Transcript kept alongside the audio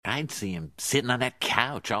I'd see him sitting on that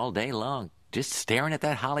couch all day long, just staring at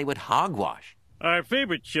that Hollywood hogwash. Our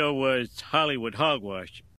favorite show was Hollywood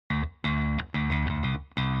Hogwash.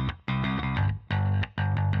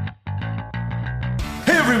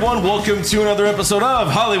 Hey everyone, welcome to another episode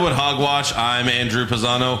of Hollywood Hogwash. I'm Andrew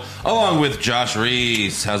Pisano, along with Josh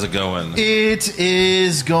Reese. How's it going? It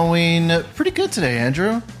is going pretty good today,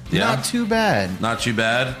 Andrew. Yeah? Not too bad. Not too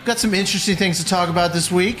bad. Got some interesting things to talk about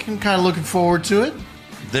this week. I'm kind of looking forward to it.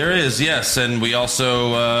 There is, yes, and we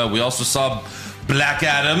also saw Black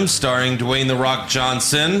Adam starring Dwayne "The Rock"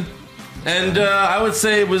 Johnson, and I would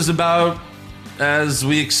say it was about as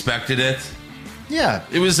we expected it. Yeah,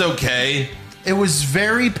 It was okay. it was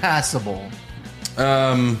very passable.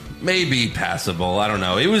 Maybe passable. I don't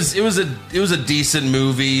know. It was a decent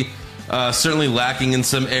movie. Certainly lacking in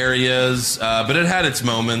some areas, but it had its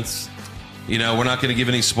moments. You know, we're not going to give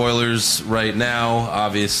any spoilers right now.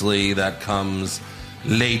 Obviously, that comes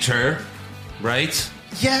later, right?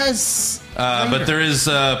 Yes. But there is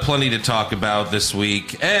plenty to talk about this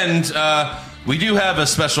week, and we do have a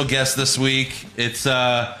special guest this week. It's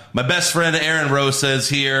my best friend Aaron Rosa is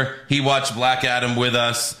here. He watched Black Adam with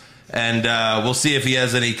us, and we'll see if he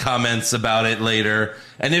has any comments about it later,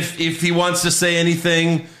 and if he wants to say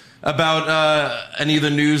anything about any of the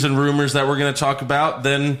news and rumors that we're going to talk about,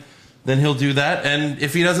 then he'll do that. And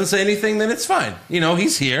if he doesn't say anything, then it's fine. You know,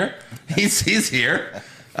 he's here. He's here.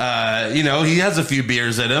 You know, he has a few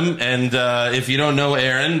beers in him. And if you don't know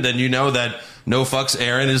Aaron, then you know that No Fucks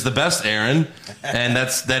Aaron is the best Aaron. And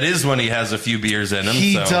that is when he has a few beers in him.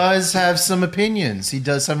 He does have some opinions.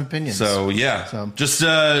 So, yeah. Just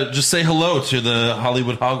say hello to the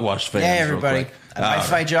Hollywood Hogwash fans. Hey, everybody. I might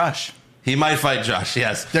fight Josh. He might fight Josh,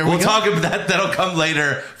 yes. We'll talk about that. That'll come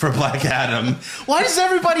later for Black Adam. Why does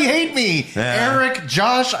everybody hate me? Yeah. Eric,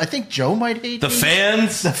 Josh, I think Joe might hate The me.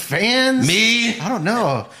 fans? The fans? Me? I don't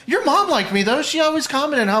know. Your mom liked me, though. She always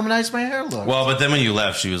commented how nice my hair looked. Well, but then when you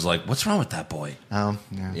left, she was like, what's wrong with that boy? Yeah.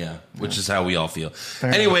 Yeah, which is how we all feel. enough.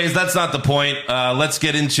 Anyways, that's not the point. Let's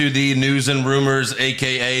get into the news and rumors,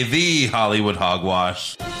 a.k.a. the Hollywood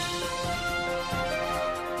Hogwash.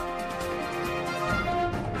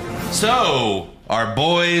 So, our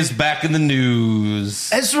boy's back in the news.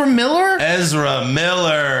 Ezra Miller? Ezra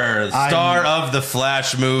Miller, star of the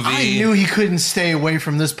Flash movie. I knew he couldn't stay away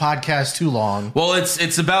from this podcast too long. Well,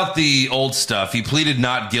 it's about the old stuff. He pleaded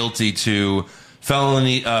not guilty to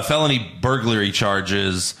felony burglary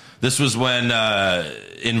charges. This was when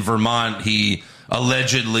in Vermont he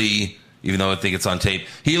allegedly, even though I think it's on tape,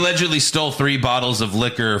 he allegedly stole 3 bottles of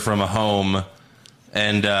liquor from a home.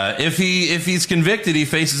 And if he's convicted, he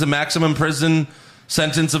faces a maximum prison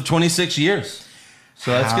sentence of 26 years.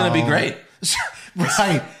 So that's going to be great.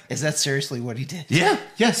 Right. Is that seriously what he did? Yeah.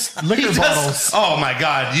 Yes. Liquor bottles. Oh my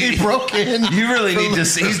God. He broke in. You really need to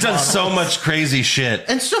see. He's done bottles. so much crazy shit.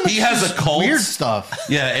 And so much he has a cult. weird stuff.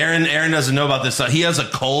 Yeah, Aaron doesn't know about this stuff. He has a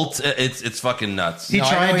cult. It's fucking nuts. He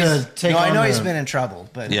tried to take I on know the- he's been in trouble,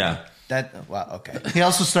 but Yeah. Okay. He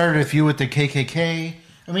also started a feud with the KKK.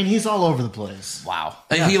 I mean, he's all over the place. Wow.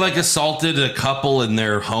 He assaulted a couple in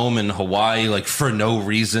their home in Hawaii, for no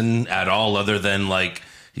reason at all, other than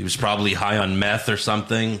he was probably high on meth or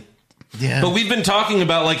something. Yeah. But we've been talking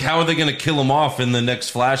about how are they going to kill him off in the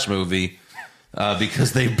next Flash movie,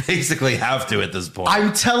 because they basically have to at this point.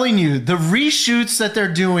 I'm telling you, the reshoots that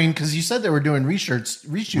they're doing, because you said they were doing reshoots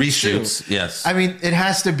too. Yes. I mean, it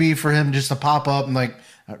has to be for him just to pop up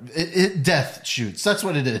and death shoots. That's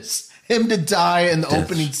what it is. Him to die in the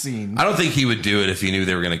opening scene. I don't think he would do it if he knew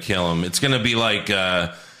they were going to kill him. It's going to be like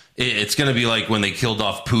when they killed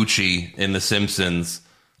off Poochie in The Simpsons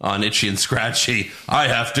on Itchy and Scratchy. I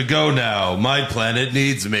have to go now. My planet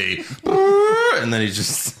needs me. And then he's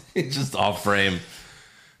just off frame.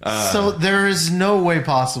 So there is no way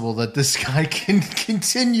possible that this guy can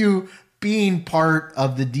continue being part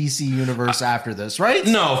of the DC universe after this, right?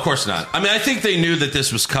 No, of course not. I mean, I think they knew that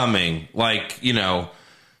this was coming.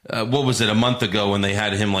 What was it, a month ago when they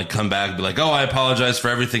had him come back and be like, oh, I apologize for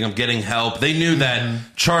everything. I'm getting help. They knew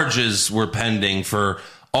that charges were pending for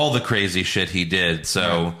all the crazy shit he did.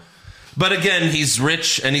 So, but again, he's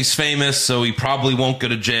rich and he's famous, so he probably won't go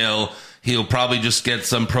to jail. He'll probably just get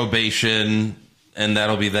some probation, and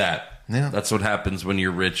that'll be that. Yeah. That's what happens when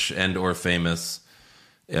you're rich and or famous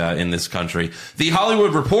in this country. The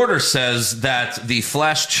Hollywood Reporter says that the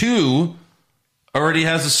Flash 2 already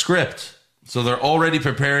has a script. So they're already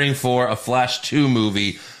preparing for a Flash 2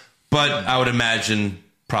 movie, but I would imagine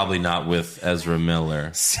probably not with Ezra Miller.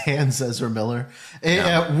 Sans Ezra Miller.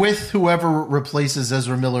 With whoever replaces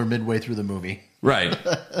Ezra Miller midway through the movie. Right.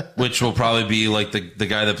 Which will probably be like the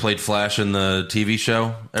guy that played Flash in the TV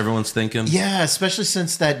show, everyone's thinking. Yeah, especially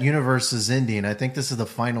since that universe is ending. I think this is the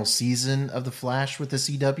final season of The Flash with the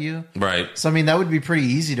CW. Right. So, I mean, that would be pretty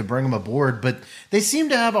easy to bring him aboard, but they seem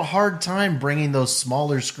to have a hard time bringing those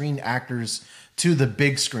smaller screen actors to the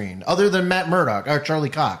big screen, other than Matt Murdock or Charlie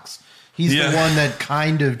Cox. He's the one that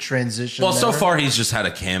kind of transitioned. Well, so far he's just had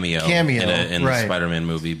a cameo in right. the Spider-Man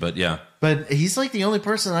movie, but yeah. But he's like the only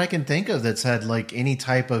person I can think of that's had like any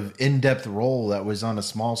type of in-depth role that was on a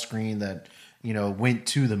small screen that, you know, went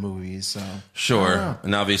to the movies. So sure.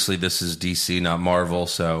 And obviously this is DC, not Marvel,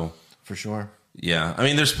 so for sure. Yeah. I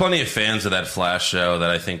mean, there's plenty of fans of that Flash show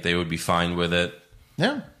that I think they would be fine with it.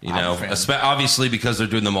 Yeah. You know, obviously because they're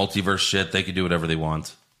doing the multiverse shit, they can do whatever they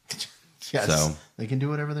want. Yes. So they can do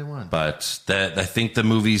whatever they want. But I think the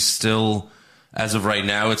movie's still, as of right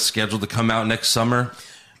now, it's scheduled to come out next summer.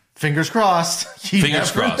 Fingers crossed.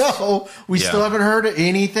 Fingers crossed. No, we still haven't heard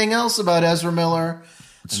anything else about Ezra Miller.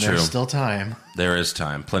 It's true. There's still time. There is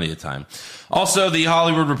time. Plenty of time. Also, The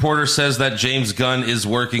Hollywood Reporter says that James Gunn is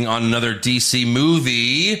working on another DC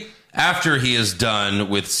movie after he is done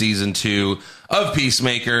with season 2 of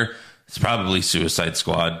Peacemaker. It's probably Suicide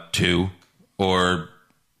Squad 2 or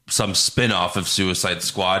some spin-off of Suicide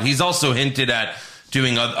Squad. He's also hinted at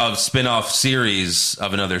doing a spin-off series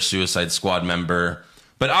of another Suicide Squad member.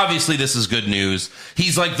 But obviously this is good news.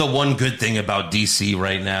 He's like the one good thing about DC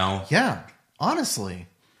right now. Yeah, honestly.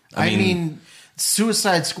 I mean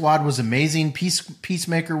Suicide Squad was amazing.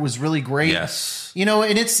 Peacemaker was really great. Yes. You know,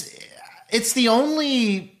 and it's the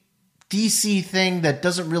only DC thing that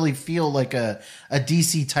doesn't really feel like a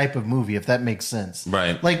DC type of movie, if that makes sense.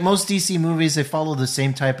 Right. Like most DC movies, they follow the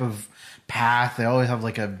same type of path. They always have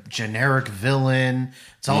like a generic villain.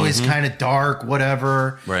 It's always kind of dark,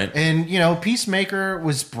 whatever. Right. And, you know, Peacemaker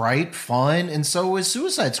was bright, fun, and so was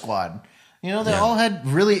Suicide Squad. You know, they all had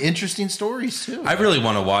really interesting stories, too. I really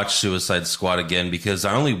want to watch Suicide Squad again because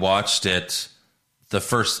I only watched it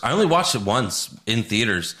once in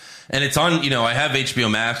theaters. And it's on, you know, I have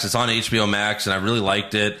HBO Max. It's on HBO Max, and I really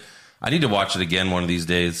liked it. I need to watch it again one of these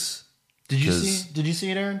days. Did you see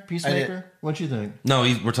it, Aaron? Peacemaker? What'd you think? No,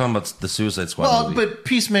 we're talking about the Suicide Squad movie. But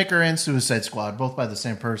Peacemaker and Suicide Squad, both by the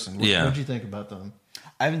same person. What'd you think about them?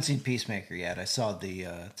 I haven't seen Peacemaker yet. I saw the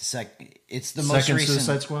second. It's the most Second recent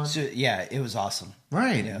Suicide Squad? Yeah, it was awesome.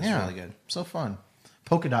 Right. Yeah, it was really good. So fun.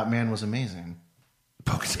 Polka Dot Man was amazing.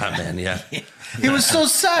 Polka Dot Man, yeah. He was so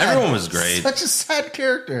sad. Everyone was great. Such a sad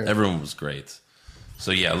character. Everyone was great.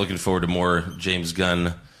 So yeah, looking forward to more James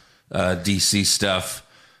Gunn DC stuff.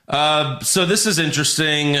 So this is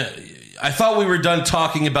interesting. I thought we were done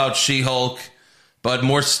talking about She-Hulk, but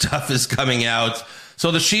more stuff is coming out.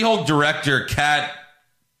 So the She-Hulk director, Kat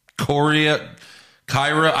Kyra,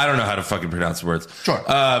 I don't know how to fucking pronounce the words.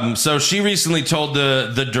 Sure. So she recently told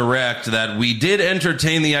the Direct that we did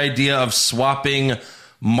entertain the idea of swapping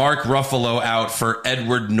Mark Ruffalo out for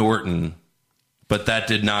Edward Norton, but that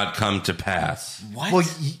did not come to pass. What? Well,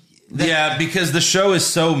 Yeah, because the show is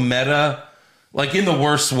so meta, like in the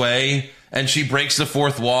worst way, and she breaks the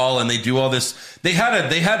fourth wall, and they do all this. They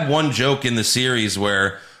had one joke in the series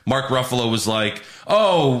where Mark Ruffalo was like,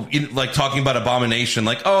 like talking about Abomination,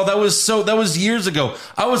 like, that was years ago.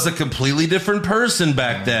 I was a completely different person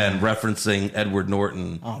back then, referencing Edward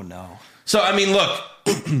Norton. Oh no. So I mean, look,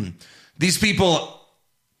 these people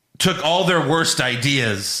took all their worst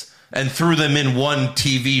ideas and threw them in one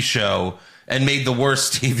TV show and made the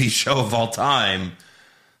worst TV show of all time.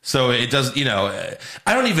 So it does, you know,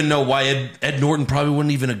 I don't even know why Ed Norton probably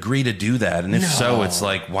wouldn't even agree to do that. And if so, it's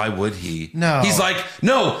like, why would he? No. He's like,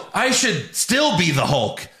 no, I should still be the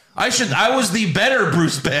Hulk. I was the better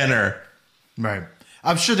Bruce Banner. right.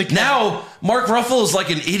 I'm sure Now, Mark Ruffalo is like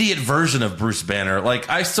an idiot version of Bruce Banner. Like,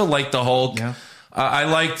 I still like the Hulk. Yeah. I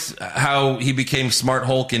liked how he became Smart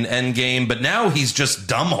Hulk in Endgame, but now he's just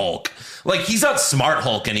Dumb Hulk. Like, he's not Smart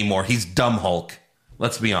Hulk anymore. He's Dumb Hulk.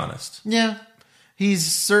 Let's be honest. Yeah. He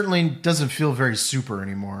certainly doesn't feel very super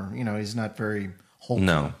anymore. You know, he's not very Hulk.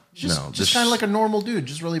 No. Just kind of like a normal dude,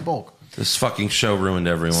 just really bulk. This fucking show ruined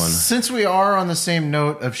everyone. Since we are on the same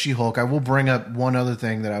note of She-Hulk, I will bring up one other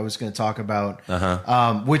thing that I was going to talk about,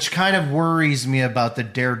 which kind of worries me about the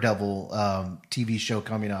Daredevil TV show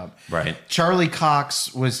coming up. Right. Charlie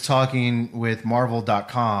Cox was talking with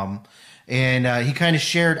Marvel.com, and he kind of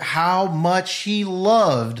shared how much he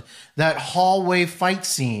loved that hallway fight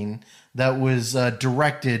scene that was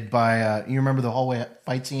directed by, you remember the hallway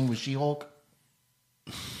fight scene with She-Hulk?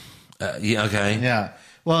 Yeah, okay. Yeah.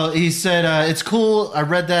 Well, he said, it's cool. I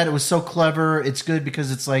read that. It was so clever. It's good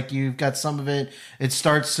because it's like you've got some of it. It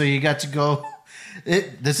starts, so you got to go.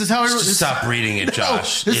 This is how Just stop reading it,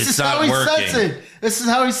 Josh. This It's is not how he working. says it. This is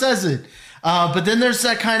how he says it. But then there's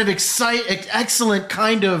that kind of excellent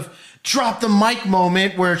kind of drop the mic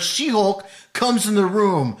moment where She-Hulk comes in the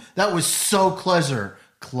room. That was so clever.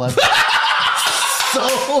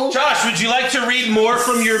 So Josh, would you like to read more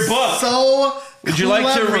from your book? so. Would you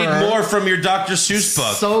like to read clever. more from your Dr. Seuss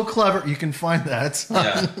book? So clever. You can find that.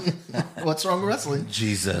 Yeah. What's Wrong with Wrestling?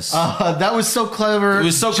 Jesus. That was so clever. It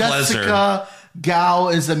was so Jessica Gao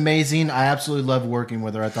is amazing. I absolutely love working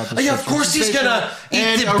with her. I thought this Yeah, was of course he's gonna eat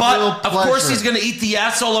and the a real butt. Of course pleasure. he's gonna eat the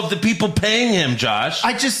asshole of the people paying him, Josh.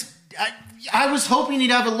 I was hoping he'd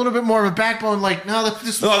have a little bit more of a backbone. Like, no,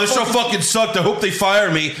 this Oh, this show fucking sucked. I hope they fire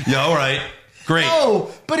me. Yeah, all right. Great. No,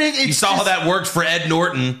 but it's You saw how that worked for Ed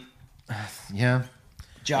Norton. Yeah.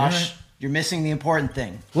 Josh, you're missing the important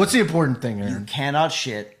thing. What's the important thing, You Aaron? cannot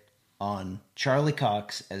shit on Charlie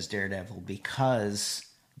Cox as Daredevil because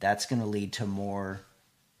that's going to lead to more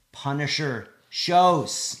Punisher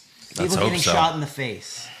shows. People hope getting so. shot in the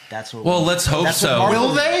face. That's what. Well, let's hope that's what so. Marvel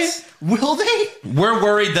Will they? needs. Will they? We're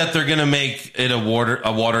worried that they're gonna make it a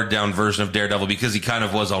watered down version of Daredevil because he kind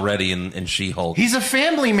of was already in She-Hulk. He's a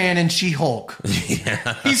family man in She-Hulk.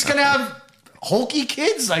 Yeah. He's gonna have hulky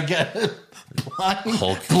kids, I guess.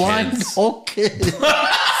 Hulk blind kids. Hulk kids.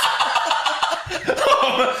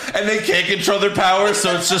 And they can't control their powers,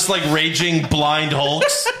 so it's just like raging blind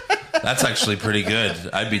Hulks. That's actually pretty good.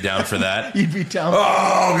 I'd be down for that. You'd be down.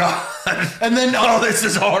 Oh god! And then Oh, this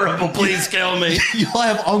is horrible. Please kill me. you'll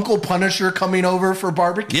have Uncle Punisher coming over for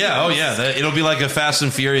barbecue. Yeah. Oh yeah. It'll be like a Fast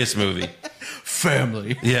and Furious movie.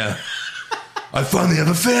 Family. Yeah. I finally have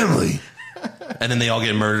a family. And then they all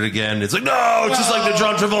get murdered again. It's like, no, it's just like the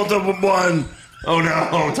John Travolta one. Oh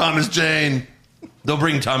no, Thomas Jane. They'll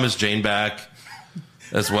bring Thomas Jane back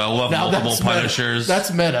as well. We'll have Now multiple that's Punishers. Meta.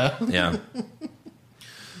 That's meta. Yeah.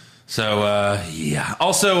 So, yeah.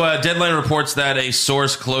 Also, Deadline reports that a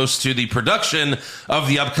source close to the production of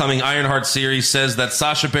the upcoming Ironheart series says that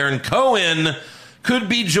Sacha Baron Cohen could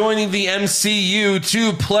be joining the MCU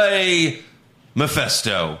to play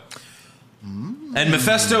Mephisto. And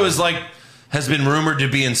Mephisto is like, has been rumored to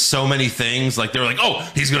be in so many things. Like, they're like, oh,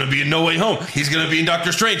 he's going to be in No Way Home. He's going to be in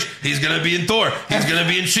Doctor Strange. He's going to be in Thor. He's going to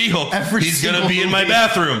be in She-Hulk. He's going to be in my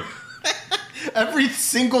bathroom. Every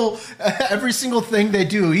single thing they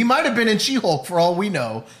do. He might have been in She-Hulk for all we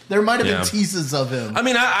know. There might have Yeah. been teases of him. I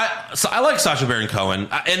mean, I like Sacha Baron Cohen.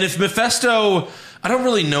 And if Mephisto, I don't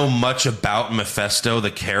really know much about Mephisto,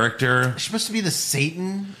 the character. He's supposed to be the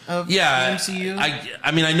Satan of Yeah. the MCU.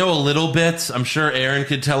 I mean, I know a little bit. I'm sure Aaron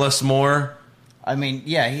could tell us more. I mean,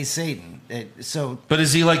 yeah, he's Satan. But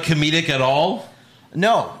is he like comedic at all?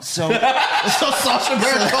 No. So Sacha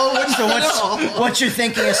Baron Cohen. So what you're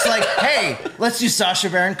thinking is like, hey, let's do Sacha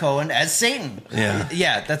Baron Cohen as Satan. Yeah.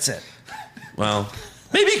 Yeah, that's it. Well,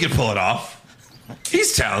 maybe he could pull it off.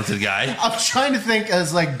 He's a talented guy. I'm trying to think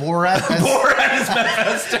as like Borat. As, Borat is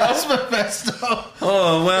Mephisto. as Mephisto.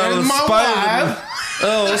 Oh, well, And my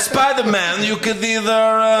wife. Spider-Man, you could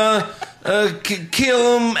either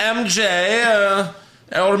kill MJ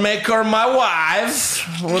or make her my wife.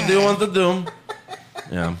 What do you want to do?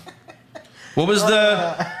 Yeah. What was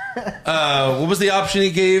the option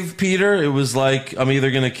he gave Peter? It was like, I'm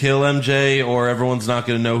either going to kill MJ or everyone's not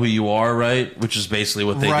going to know who you are, right? Which is basically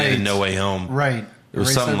what they did in No Way Home. Right. It was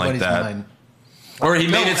Erase something like everybody's that. mind. Or he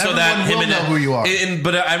made it so that everyone him will and know who you are.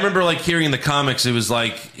 But I remember like hearing in the comics, it was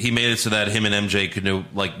like he made it so that him and MJ could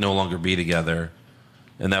no longer be together,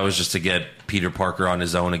 and that was just to get Peter Parker on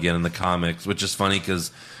his own again in the comics, which is funny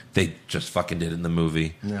because they just fucking did it in the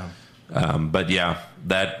movie. Yeah. But yeah,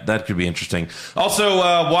 that could be interesting. Also,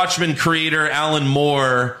 Watchmen creator Alan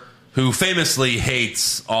Moore, who famously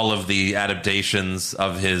hates all of the adaptations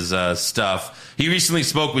of his stuff, he recently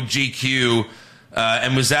spoke with GQ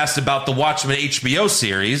and was asked about the Watchmen HBO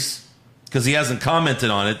series because he hasn't commented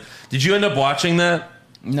on it. Did you end up watching that,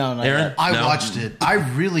 No, not Aaron? yet. I No? watched it. I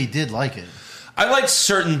really did like it. I liked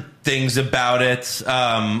certain things about it.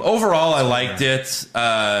 Overall, I liked it.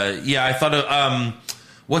 Yeah, I thought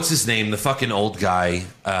what's his name? The fucking old guy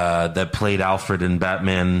that played Alfred in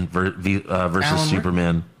Batman versus Alan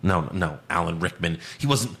Superman. No, Alan Rickman. He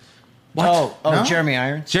wasn't. What? Oh, No? Jeremy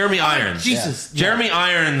Irons. Jeremy Irons. Jesus. Yeah. Jeremy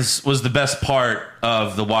Irons was the best part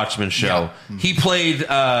of the Watchmen show. Yeah. He played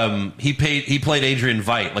Adrian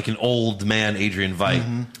Veidt, like an old man Adrian Veidt.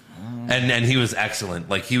 Mm-hmm. And he was excellent.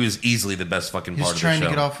 Like, he was easily the best fucking He's part of the show. trying to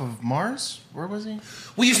get off of Mars? Where was he?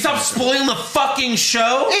 Will you stop spoiling the fucking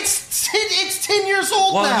show? It's 10 years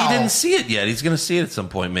old Well, now. he didn't see it yet. He's going to see it at some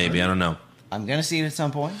point, maybe. I don't know. I'm gonna see it at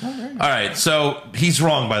some point. All right, so he's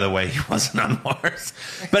wrong, by the way. He wasn't on Mars.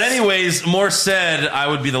 But anyways, Moore said I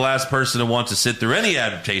would be the last person to want to sit through any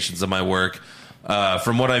adaptations of my work.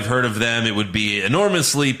 From what I've heard of them, it would be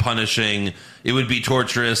enormously punishing. It would be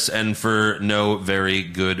torturous and for no very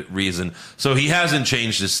good reason. So he hasn't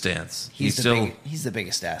changed his stance. He's the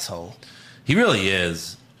biggest asshole. He really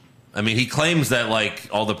is. I mean, he claims that like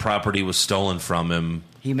all the property was stolen from him.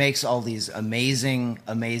 He makes all these amazing,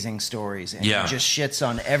 amazing stories, and Yeah. he just shits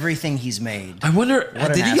on everything he's made. I wonder,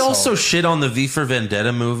 What an did he asshole. also shit on the V for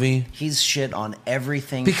Vendetta movie? He's shit on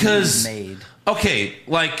everything Because he's made. okay,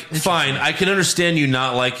 like fine, I can understand you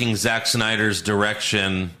not liking Zack Snyder's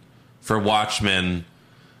direction for Watchmen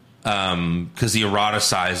because he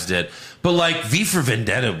eroticized it, but like V for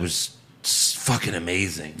Vendetta was fucking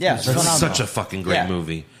amazing. Yeah, it's That's phenomenal. such a fucking great Yeah.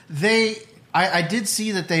 movie. I did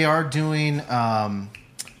see that they are doing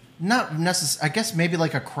not necessarily. I guess maybe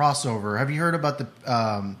like a crossover. Have you heard about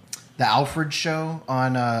the Alfred show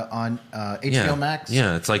on HBO Max?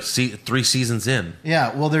 Yeah, it's like 3 seasons in.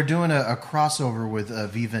 Yeah, well, they're doing a crossover with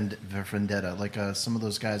V Vendetta. Like some of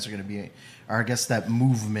those guys are going to be, or I guess that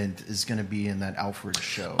movement is going to be in that Alfred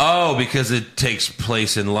show. Oh, because it takes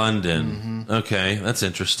place in London. Okay, that's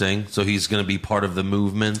interesting. So he's going to be part of the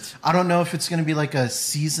movement. I don't know if it's going to be like a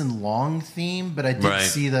season-long theme, but I did Right.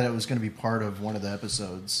 see that it was going to be part of one of the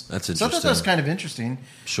episodes. That's So I thought that was interesting. kind of interesting.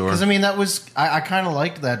 Sure. Because, I mean, that was... I kind of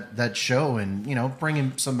liked that show, and, you know,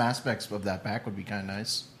 bringing some aspects of that back would be kind of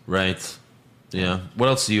nice. Right. Yeah. What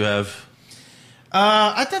else do you have?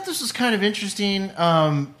 I thought this was kind of interesting.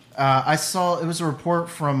 I saw... It was a report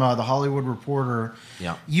from The Hollywood Reporter.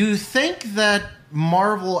 Yeah. You think that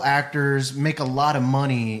Marvel actors make a lot of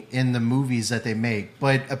money in the movies that they make,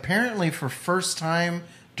 but apparently for first-time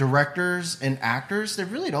directors and actors, they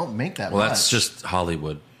really don't make that Well, much. that's just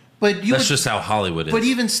Hollywood. But you That's would, just how Hollywood is. But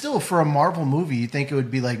even still, for a Marvel movie, you think it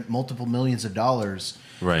would be like multiple millions of dollars.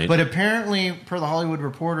 Right. But apparently, per the Hollywood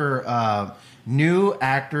Reporter, new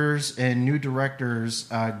actors and new directors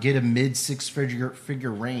get a mid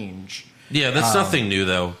figure range. Yeah, that's nothing new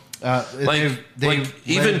though. Like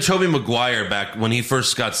even Tobey Maguire back when he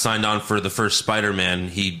first got signed on for the first Spider-Man,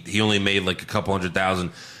 he only made like a couple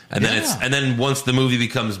 $100,000. And then Yeah. and then once the movie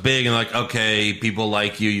becomes big and like, okay, people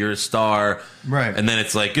like you, you're a star. Right. And then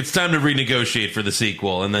it's like, it's time to renegotiate for the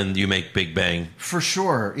sequel, and then you make Big Bang. For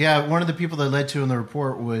sure. Yeah, one of the people that led to in the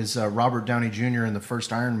report was Robert Downey Jr. in the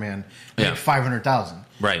first Iron Man. Made Yeah. $500,000.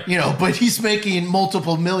 Right. You know, but he's making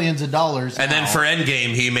multiple millions of dollars. And then now. for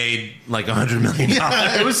Endgame, he made like $100 million.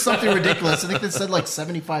 Yeah, it was something ridiculous. I think they said like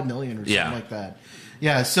 75 million or something Yeah. like that.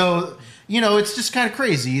 Yeah, so you know, it's just kind of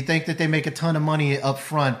crazy. You think that they make a ton of money up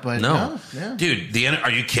front, but No, yeah. dude, are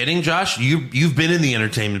you kidding, Josh? You've been in the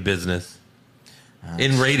entertainment business,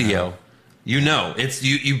 in radio. You know, it's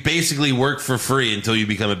you basically work for free until you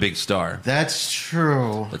become a big star. That's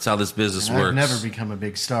true. That's how this business I've works. never become a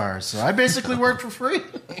big star, so I basically work for free.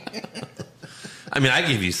 I mean, I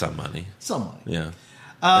give you some money. Some money. Yeah.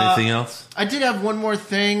 Anything else? I did have one more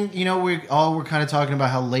thing. You know, we're kind of talking about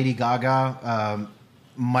how Lady Gaga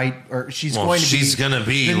she's gonna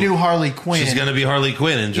be the new Harley Quinn. She's gonna be Harley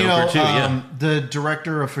Quinn in Joker too. Yeah. The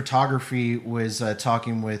director of photography was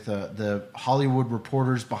talking with the Hollywood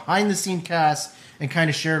Reporter's behind the scene cast and kind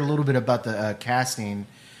of shared a little bit about the casting.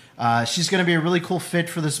 She's going to be a really cool fit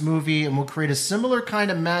for this movie, and will create a similar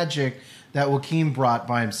kind of magic that Joaquin brought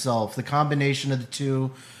by himself. The combination of the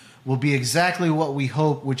two will be exactly what we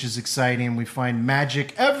hope, which is exciting. We find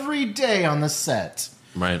magic every day on the set.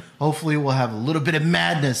 Right. Hopefully we'll have a little bit of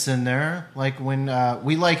madness in there, like when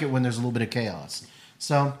we like it when there's a little bit of chaos.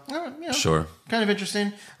 So, you know, Sure. kind of interesting.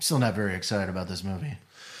 I'm still not very excited about this movie.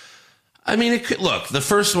 I mean, look, the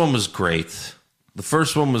first one was great. The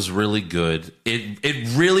first one was really good. It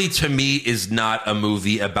really, to me, is not a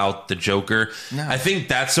movie about the Joker. No. I think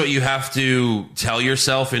that's what you have to tell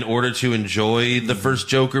yourself in order to enjoy the first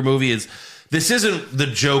Joker movie is this isn't the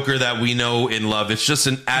Joker that we know and love. It's just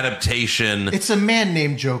an adaptation. It's a man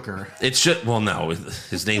named Joker. It's just, well, no,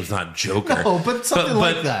 his name's not Joker. No, but something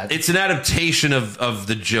like that. It's an adaptation of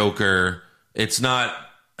the Joker. It's not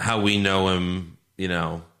how we know him, you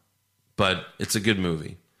know, but it's a good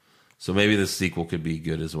movie. So maybe the sequel could be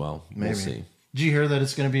good as well. Maybe. We'll see. Did you hear that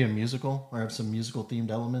it's going to be a musical or have some musical themed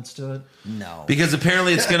elements to it? No. Because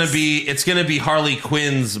apparently it's going to be Harley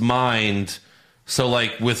Quinn's mind. So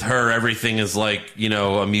like with her, everything is like, you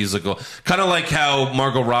know, a musical. Kind of like how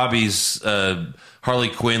Margot Robbie's Harley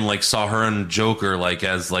Quinn like saw her and Joker like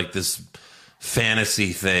as like this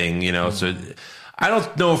fantasy thing, you know. So I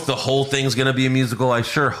don't know if the whole thing's going to be a musical. I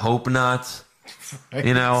sure hope not.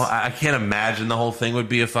 You know, I can't imagine the whole thing would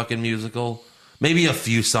be a fucking musical. Maybe a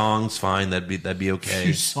few songs, fine. That'd be okay.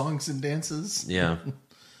 Few songs and dances. Yeah.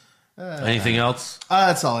 Anything else?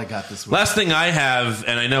 That's all I got this week. Last thing I have,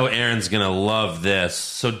 and I know Aaron's going to love this.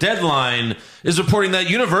 So Deadline is reporting that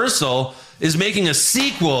Universal is making a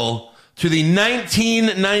sequel to the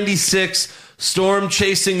 1996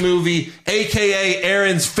 storm-chasing movie, a.k.a.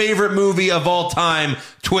 Aaron's favorite movie of all time,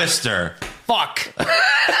 Twister. Fuck.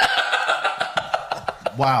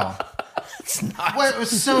 Wow. It's not. What,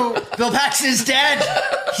 so Bill Paxton's dead.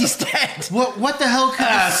 He's dead. what the hell could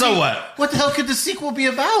the so what? What the hell could the sequel be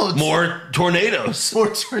about? More tornadoes.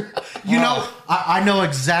 You know, I know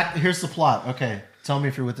exactly. Here's the plot. Okay, tell me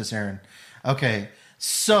if you're with this, Aaron. Okay,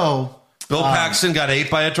 so Bill Paxton got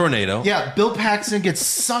ate by a tornado. yeah, Bill Paxton gets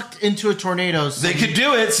sucked into a tornado. So, They could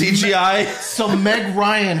do it, CGI. so Meg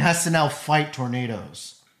Ryan has to now fight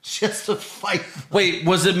tornadoes. She has to fight Wait,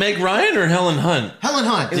 was it Meg Ryan or Helen Hunt? Helen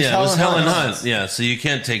Hunt. It was Helen Hunt. Hunt. Yeah, so you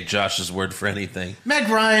can't take Josh's word for anything. Meg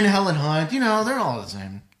Ryan, Helen Hunt. You know, they're all the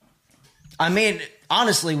same. I mean,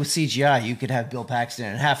 honestly, with CGI, you could have Bill Paxton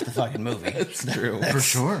in half the fucking movie. It's true. For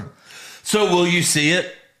sure. So will you see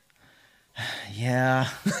it? Yeah.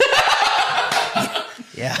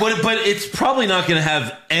 Yeah. But it's probably not going to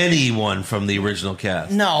have anyone from the original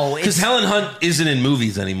cast. No, because Helen Hunt isn't in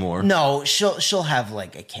movies anymore. No, she'll have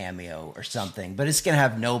like a cameo or something, but it's gonna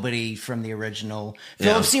have nobody from the original. Yeah.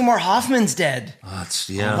 Philip Seymour Hoffman's dead.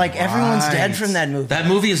 Yeah. Like everyone's Right. dead from that movie. That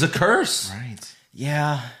movie is a curse. Right.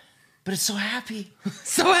 Yeah, but it's so happy.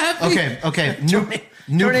 So happy. Okay. New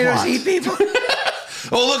Tornadoes plot. eat people.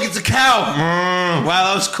 Oh, look, it's a cow. Wow,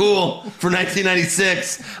 that was cool for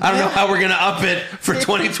 1996. I don't know how we're going to up it for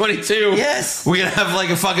 2022. Yes. We're going to have like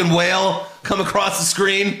a fucking whale come across the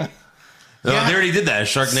screen. Yeah. Oh, they already did that.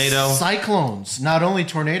 Sharknado. Cyclones. Not only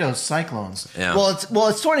tornadoes, cyclones. Yeah. Well, it's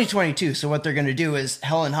 2022. So what they're going to do is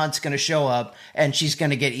Helen Hunt's going to show up and she's going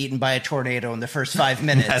to get eaten by a tornado in the first 5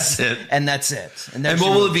 minutes. That's it. And that's it. And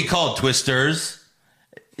what will it be called? Twisters?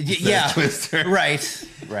 Yeah. Twister. Right.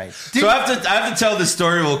 So I have to tell this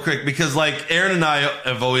story real quick because like Aaron and I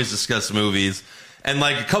have always discussed movies, and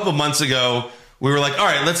like a couple months ago we were like, all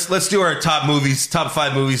right, let's do our top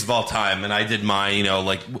 5 movies of all time, and I did mine. You know,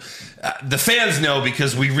 like the fans know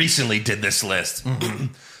because we recently did this list,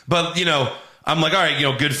 but you know, I'm like, all right, you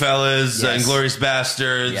know, Goodfellas, Yes. Inglourious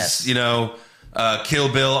Bastards, Yes. you know,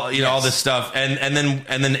 Kill Bill, you know, all this stuff, and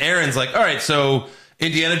then Aaron's like, all right, so.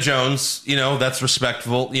 Indiana Jones, you know, that's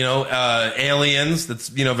respectable. You know, Aliens, that's,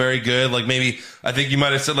 you know, very good. Like maybe, I think you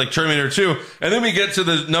might have said like Terminator 2. And then we get to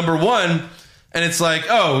the number 1 and it's like,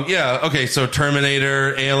 oh yeah, okay, so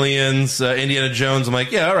Terminator, Aliens, Indiana Jones. I'm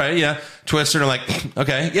like, yeah, all right, yeah. Twister, and I'm like,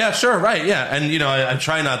 okay, yeah, sure, right, yeah. And you know, I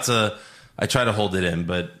try to hold it in,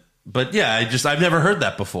 but yeah, I've never heard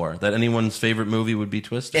that before, that anyone's favorite movie would be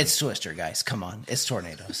Twister. It's Twister, guys. Come on. It's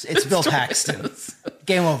tornadoes. It's Bill Paxton.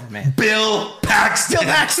 Game over, man. Bill Paxton. Bill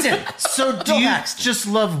Paxton. So do Bill you Paxton. just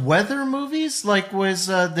love weather movies? Like was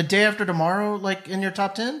The Day After Tomorrow like in your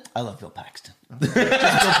top 10? I love Bill Paxton.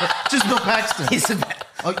 Just Bill Paxton. He's the best.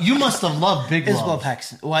 Oh, you must have loved Big It's Love. Bill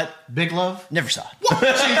Paxton. What? Big Love? Never saw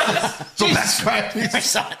it. Jesus Christ. Never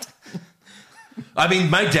saw it. I mean,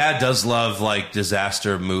 my dad does love like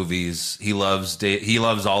disaster movies. He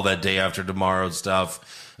loves all that Day After Tomorrow stuff.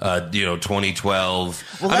 You know, 2012.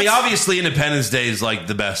 Well, I mean, that's- obviously, Independence Day is like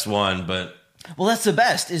the best one, but Well, that's the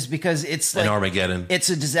best, is because it's like and Armageddon. it's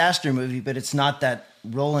a disaster movie, but it's not that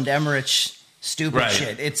Roland Emmerich stupid Right.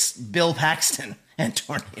 shit. It's Bill Paxton and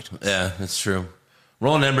tornadoes. Yeah, that's true.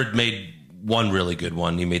 Roland Emmerich made one really good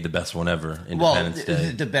one. He made the best one ever, Well, Independence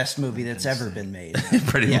Day. the best movie that's ever been made.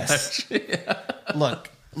 Pretty Yes. much. Look.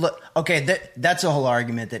 Okay, that's a whole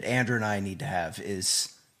argument that Andrew and I need to have is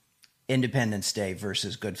Independence Day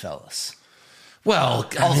versus Goodfellas. Well,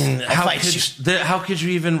 I mean, I'll fight how could you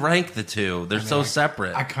even rank the two? They're so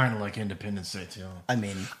separate. I kind of like Independence Day too. I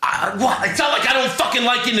mean, What? It's not like I don't fucking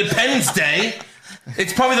like Independence Day.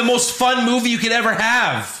 It's probably the most fun movie you could ever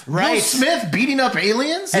have. right. Will Smith beating up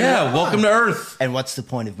aliens? Yeah, Welcome to Earth. And what's the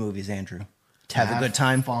point of movies, Andrew? To have a Have good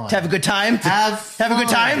time? fun. To have a good time? Have Have a good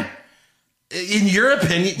fun. time? In your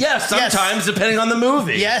opinion, yes, sometimes depending on the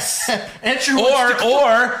movie. Yes. Andrew wants to-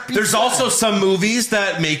 Or there's also some movies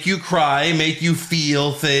that make you cry, make you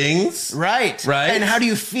feel things. Right. Right. And how do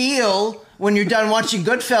you feel when you're done watching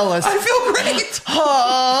Goodfellas? I feel great.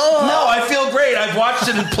 Oh, No, I feel great. I've watched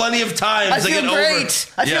it plenty of times. I feel get great.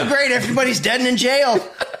 Over. I feel great. Everybody's dead and in jail.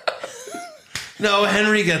 No,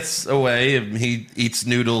 Henry gets away. He eats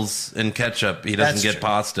noodles and ketchup. He doesn't That's get true.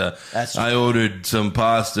 pasta. That's true. I ordered some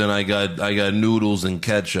pasta and I got noodles and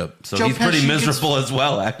ketchup. So Joe he's pretty Pesci miserable as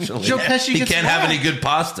well, actually. Joe Pesci he gets can't have any whacked. good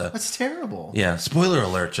pasta. That's terrible. Yeah, spoiler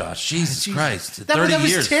alert, Josh. Jesus Christ. That 30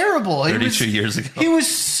 was years. terrible. 32 years ago. He was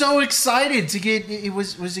so excited to get. He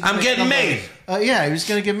was he I'm gonna getting come made. back? Yeah, he was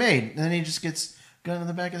going to get made, and then he just gets gun in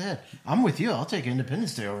the back of the head. I'm with you. I'll take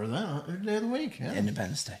Independence Day over that every day of the week. Yeah,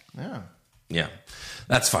 Independence Day. yeah. Yeah,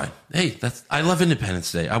 that's fine. Hey, I love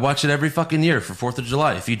Independence Day. I watch it every fucking year for 4th of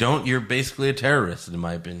July. If you don't, you're basically a terrorist, in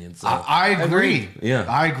my opinion. So I agree. Yeah.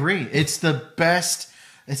 I agree. It's the best.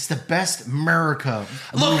 It's the best America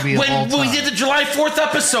look, movie of all when time. we did the July 4th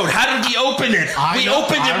episode, how did we open it? We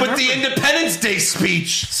opened it with the Independence Day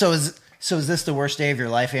speech. So is this the worst day of your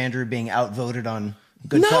life, Andrew, being outvoted on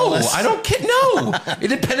No, Goodfellas? I don't care. No,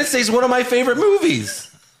 Independence Day is one of my favorite movies.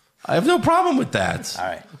 I have no problem with that. All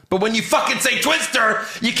right. But when you fucking say Twister,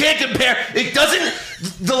 you can't compare. It doesn't.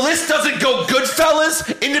 The list doesn't go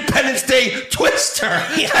Goodfellas, Independence Day, Twister.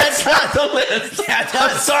 That's not the list. Yeah, it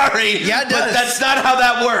does. I'm sorry. Yeah, it but does. that's not how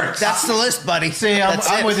that works. That's the list, buddy. See, I'm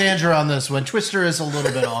That's it. with Andrew on this one. Twister is a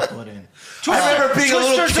little bit off-putting. I remember being a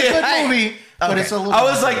little Twister's kid. a good movie, but Okay. it's a little. I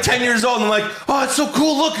was like 10 years old and I'm like, oh, it's so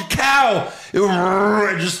cool. Look, a cow.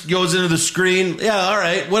 It just goes into the screen. Yeah, all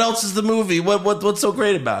right. What else is the movie? What's so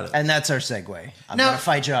great about it? And that's our segue. I'm Now- going to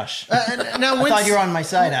fight Josh. Now, I thought you were on my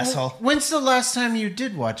side, asshole. When's the last time you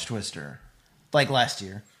did watch Twister? Like last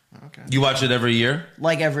year. You watch it every year?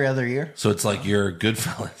 Like every other year. So it's like you're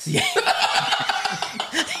Goodfellas. Yeah.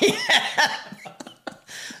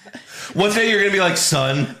 One day you're going to be like,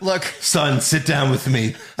 son, Look. sit down with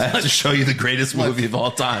me. I have to show you the greatest movie of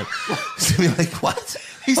all time. He's going to be like, what?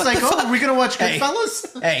 He's like, oh, are we going to watch Hey.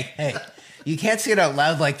 Goodfellas? Hey. You can't say it out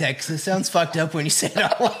loud like that because it sounds fucked up when you say it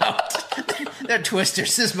out loud. That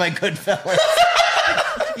Twisters is my Goodfellas.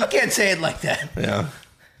 You can't say it like that. Yeah.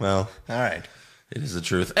 Well, All right. it is the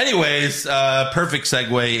truth. Anyways, perfect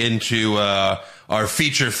segue into our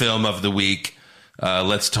feature film of the week.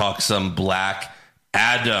 Let's talk some Black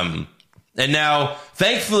Adam. And now,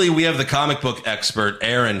 thankfully, we have the comic book expert,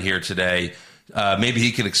 Aaron, here today. Maybe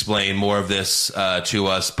he can explain more of this to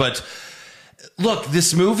us. But look,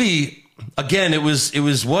 this movie, again, it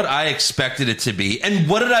was what I expected it to be. And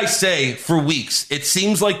what did I say for weeks? It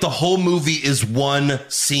seems like the whole movie is one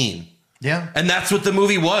scene. Yeah. And that's what the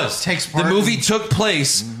movie was. Takes part the movie in- took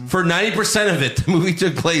place for 90% of it. The movie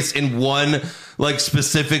took place in one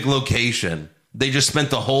specific location. They just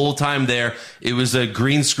spent the whole time there. It was a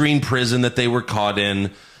green screen prison that they were caught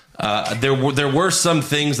in. There were some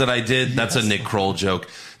things that I did. That's a Nick Kroll joke.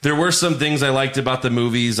 There were some things I liked about the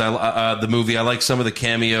movies. The movie. I liked some of the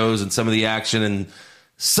cameos and some of the action and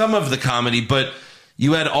some of the comedy. But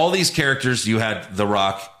you had all these characters. You had The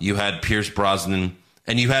Rock. You had Pierce Brosnan.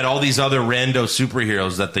 And you had all these other rando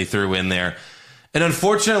superheroes that they threw in there. And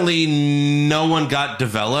unfortunately, no one got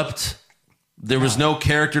developed. There was no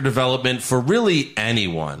character development for really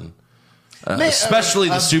anyone, especially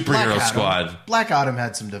the Black superhero Adam. squad. Black Adam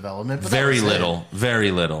had some development. But that Very was it. little,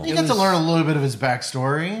 very little. You got to learn a little bit of his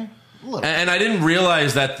backstory. A little. And I didn't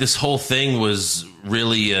realize that this whole thing was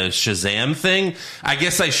really a Shazam thing. I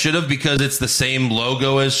guess I should have because it's the same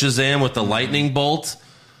logo as Shazam with the lightning bolt.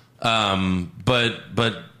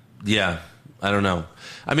 But yeah, I don't know.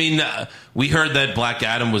 I mean, we heard that Black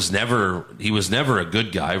Adam was never a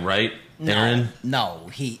good guy, right, Aaron? No,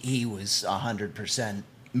 he was 100%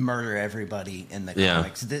 murder everybody in the Yeah.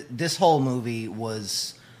 comics. This whole movie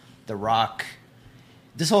was The Rock.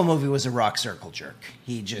 This whole movie was a Rock circle jerk.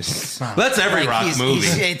 He just That's every Rock movie.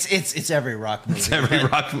 It's every Rock movie. It's every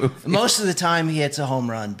But Rock movie. Most of the time, he hits a home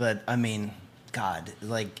run. But I mean, God,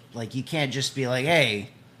 like you can't just be like, hey,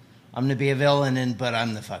 I'm gonna be a villain, but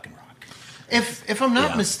I'm the fucking Rock. If I'm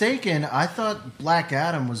not Yeah. mistaken, I thought Black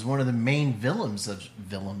Adam was one of the main villains of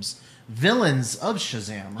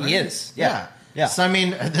Shazam. Right? He is, yeah. Yeah. So I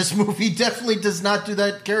mean, this movie definitely does not do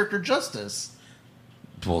that character justice.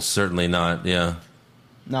 Well, certainly not. Yeah.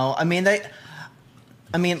 No, I mean,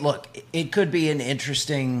 look, it could be an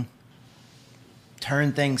interesting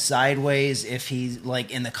turn things sideways if he's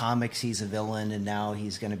like in the comics he's a villain and now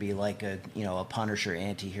he's going to be like a Punisher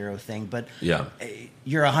anti-hero thing. But Yeah.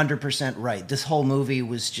 you're 100% right. This whole movie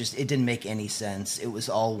was just, it didn't make any sense. It was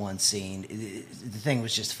all one scene. The thing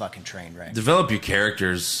was just a fucking train wreck. Develop your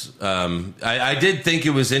characters. I did think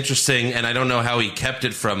it was interesting, and I don't know how he kept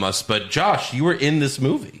it from us, but Josh, you were in this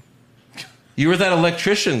movie. You were that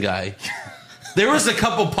electrician guy. There was a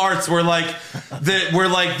couple parts where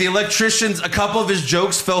the electricians, a couple of his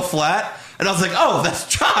jokes fell flat, and I was like, oh, that's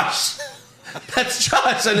Josh. That's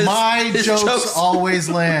Josh and his jokes always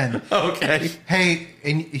land. Okay. Hey,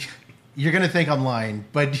 and you're gonna think I'm lying,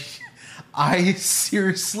 but I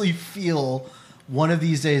seriously feel one of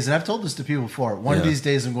these days, and I've told this to people before. One of these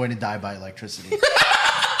days, I'm going to die by electricity.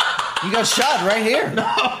 You got shot right here.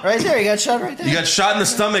 Right there. You got shot right there. You got shot in the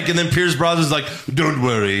stomach, and then Pierce Brosnan's like, "Don't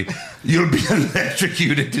worry, you'll be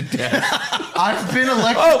electrocuted to death." I've been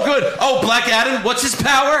electrocuted. Oh, good. Oh, Black Adam. What's his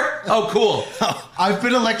power? Oh, cool. I've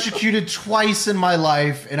been electrocuted twice in my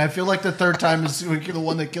life, and I feel like the third time is the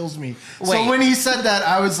one that kills me. Wait. So when he said that,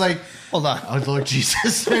 I was like, Hold on. "Oh Lord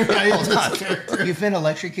Jesus!" Hold on. You've been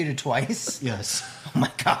electrocuted twice? Yes. Oh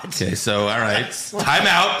my God. Okay, so all right, time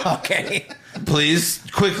out. Okay. Please,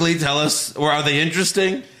 quickly tell us, or are they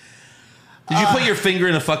interesting? Did you put your finger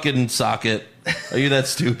in a fucking socket? Are you that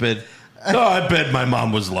stupid? No, I bet my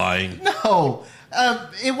mom was lying. No,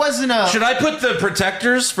 it wasn't a. Should I put the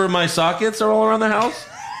protectors for my sockets all around the house?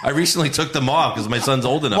 I recently took them off because my son's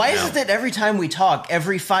old enough Why now. is it that every time we talk,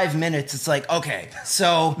 every 5 minutes, it's like, okay,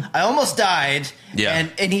 so I almost died, Yeah.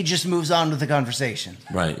 and he just moves on with the conversation.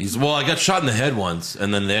 Right. Well, I got shot in the head once,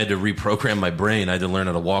 and then they had to reprogram my brain. I had to learn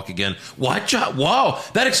how to walk again. What? Wow,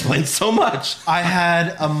 that explains so much. I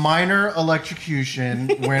had a minor electrocution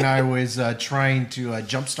when I was trying to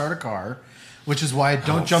jumpstart a car, which is why I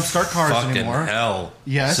don't jumpstart cars Fucking anymore. hell.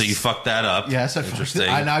 Yes. So you fucked that up. Yes, I fucked it. Interesting.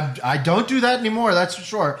 And I don't do that anymore. That's for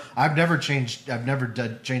sure. I've never changed a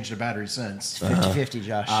battery since. 50-50,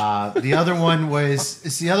 Josh. The other one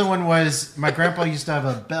was my grandpa used to have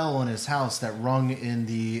a bell in his house that rung in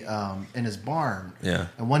his barn. Yeah.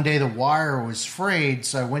 And one day the wire was frayed,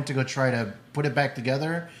 so I went to go try to put it back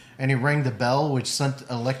together, and he rang the bell, which sent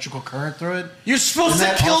electrical current through it. You're supposed And to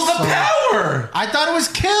that kill the also- power. I thought it was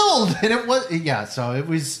killed, and it was So it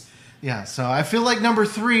was So I feel like number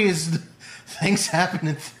 3 is things happen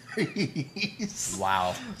in threes.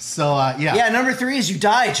 Wow. So Yeah, number 3 is you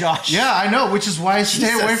die, Josh. Yeah, I know, which is why I stay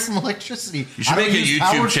Jesus. away from electricity. You should I don't make a use YouTube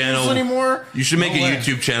power tools channel anymore. You should make No a way.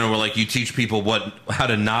 YouTube channel where like you teach people how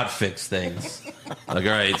to not fix things. Like,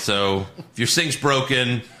 all right, so if your sink's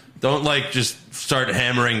broken, don't like just start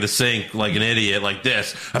hammering the sink like an idiot like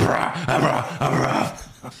this.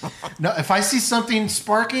 No, if I see something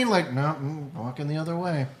sparking, like walking the other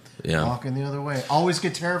way. Yeah. Walking the other way. Always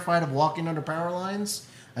get terrified of walking under power lines.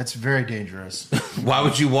 That's very dangerous. Why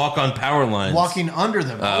would you walk on power lines? Walking under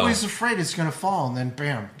them. Oh. Always afraid it's going to fall, and then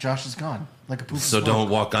bam, Josh is gone. Like a poof. of So smoke. don't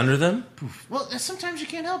walk under them? Well, sometimes you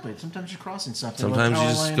can't help it. Sometimes you're crossing something. Sometimes you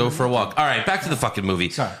just go for a walk. All right, back to the fucking movie.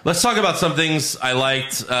 Sorry. Let's talk about some things I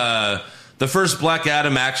liked. The first Black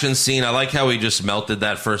Adam action scene, I like how he just melted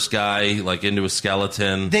that first guy like into a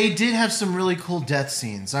skeleton. They did have some really cool death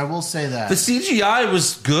scenes. I will say that. The CGI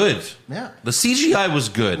was good. Yeah. The CGI was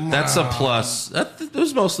good. That's a plus. It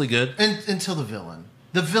was mostly good. Until the villain.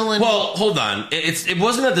 The villain. Well, hold on. It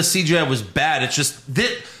wasn't that the CGI was bad. It's just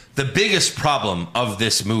the biggest problem of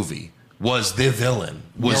this movie was the villain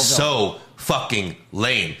was so fucking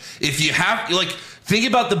lame. If you have think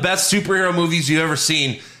about the best superhero movies you've ever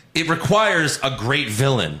seen. It requires a great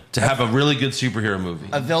villain to have a really good superhero movie.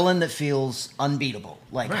 A villain that feels unbeatable.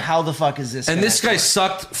 Like, how the fuck is this? And gonna this guy work?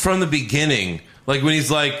 sucked from the beginning. Like when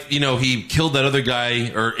he's like, he killed that other guy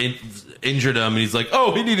or injured him, and he's like,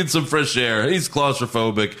 oh, he needed some fresh air. He's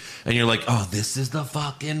claustrophobic, and you're like, oh, this is the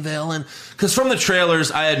fucking villain. Because from the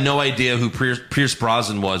trailers, I had no idea who Pierce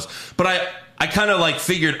Brosnan was, but I kind of like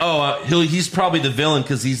figured, he's probably the villain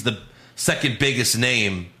because he's the second biggest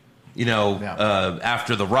name,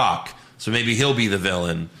 after The Rock. So maybe he'll be the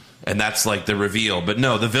villain, and that's like the reveal. But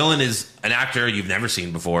no, the villain is an actor you've never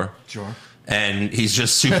seen before. Sure. And he's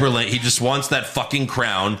just super lame. He just wants that fucking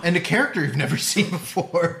crown. And a character you've never seen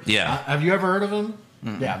before. Yeah. Have you ever heard of him?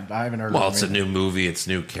 Yeah, I haven't heard of him. Well, it's a new movie. It's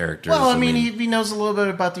new characters. Well, I mean, he knows a little bit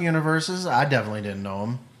about the universes. I definitely didn't know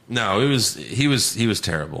him. No, he was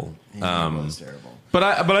terrible. He was terrible. But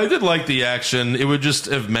I did like the action. It would just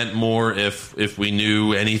have meant more if we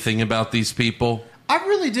knew anything about these people. I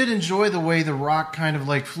really did enjoy the way The Rock kind of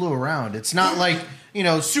like flew around. It's not like,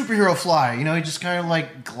 superhero fly. He just kind of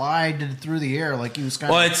like glided through the air like he was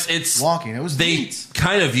kind of it's walking. It was they neat.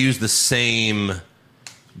 kind of used the same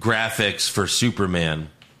graphics for Superman.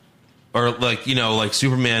 Or like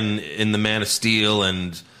Superman in the Man of Steel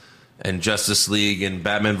and Justice League and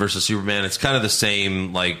Batman versus Superman. It's kind of the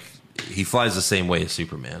same, like he flies the same way as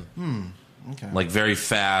Superman. Okay. Like very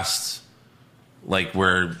fast, like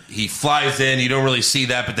where he flies in, you don't really see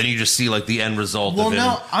that, but then you just see like the end result of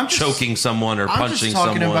him choking someone or punching someone.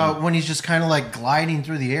 I'm just talking about when he's just kind of like gliding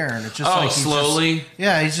through the air, and it's just like he's slowly.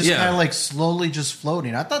 He's just kind of like slowly just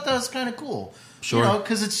floating. I thought that was kind of cool. Sure,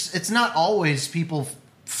 because it's not always people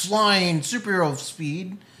flying superhero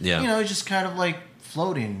speed. Yeah. You know, just kind of like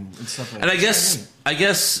floating and stuff like And that. I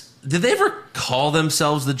guess, did they ever call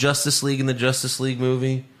themselves the Justice League in the Justice League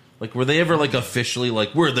movie? Like, were they ever like officially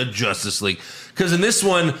like, we're the Justice League? Because in this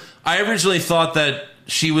one, I originally thought that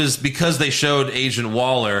she was, because they showed Agent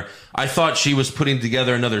Waller, I thought she was putting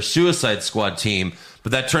together another Suicide Squad team,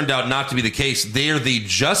 but that turned out not to be the case. They are the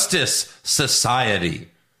Justice Society.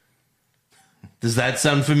 Does that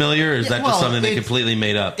sound familiar, or is that just something they completely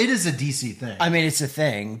made up? It is a DC thing. I mean, it's a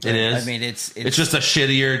thing. It is? I mean, it's just a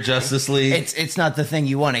shittier Justice League? It's not the thing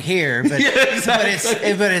you want to hear, but, Yeah,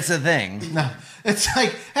 exactly. but it's a thing. No, it's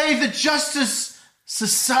like, hey, the Justice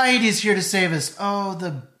Society is here to save us. Oh,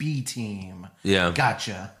 the B team. Yeah.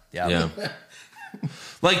 Gotcha. Yeah.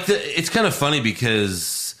 Like, it's kind of funny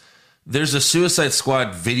because there's a Suicide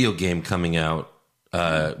Squad video game coming out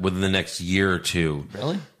within the next year or two.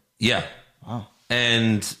 Really? Yeah. Wow.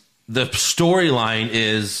 And the storyline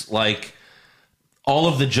is like all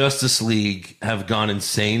of the Justice League have gone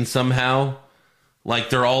insane somehow.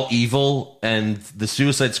 Like, they're all evil, and the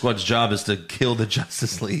Suicide Squad's job is to kill the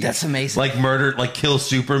Justice League. That's amazing. Like, murder, like, kill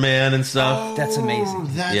Superman and stuff. That's amazing.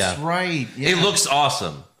 That's Yeah. right. Yeah. It looks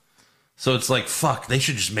awesome. So it's like, fuck, they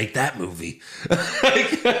should just make that movie.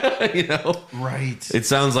 Like, you know? right. It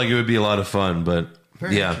sounds like it would be a lot of fun, but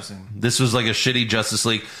Very yeah. interesting. This was like a shitty Justice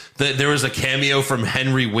League. There was a cameo from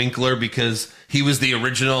Henry Winkler because he was the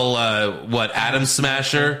original, Atom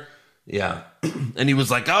Smasher? Yeah. And he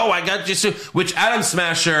was like, oh, I got you. Which Atom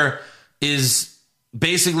Smasher is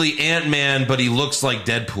basically Ant-Man, but he looks like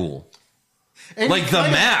Deadpool. And Like, the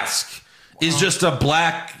kinda- mask is just a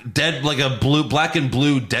black and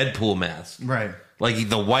blue Deadpool mask. Right. Like,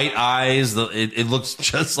 the white eyes, it looks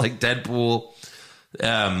just like Deadpool.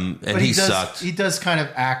 And But he does, sucked. He does kind of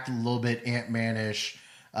act a little bit Ant-Man-ish,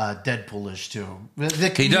 Deadpool-ish too.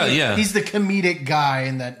 He does, yeah. He's the comedic guy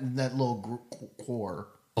in that little core.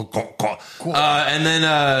 And then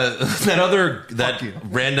that you.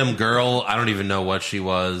 random girl, I don't even know what she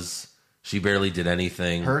was. She barely did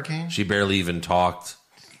anything. Hurricane? She barely even talked.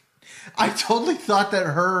 I totally thought that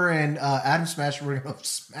her and Adam Smasher were going to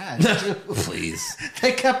smash. Too. Please.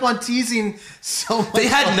 They kept on teasing so much. They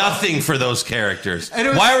had nothing for those characters. And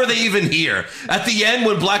it was- Why were they even here? At the end,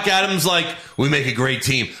 when Black Adam's like, we make a great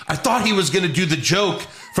team, I thought he was going to do the joke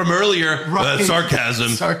from earlier, Right. sarcasm.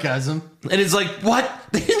 Sarcasm. And it's like, what?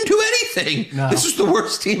 They didn't do anything. No. This is the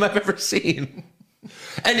worst team I've ever seen.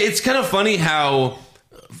 And it's kind of funny how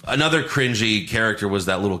another cringy character was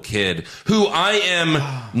that little kid who I am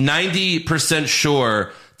 90%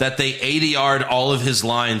 sure that they ADR'd all of his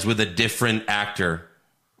lines with a different actor.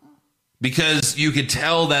 Because you could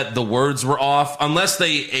tell that the words were off, unless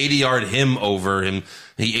they ADR'd him over him.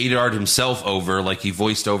 He ADR'd himself over, like he did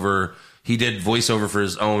voiceover for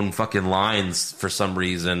his own fucking lines for some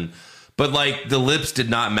reason. But like the lips did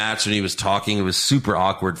not match when he was talking. It was super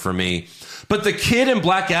awkward for me. But the kid and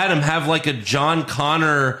Black Adam have like a John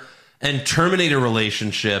Connor and Terminator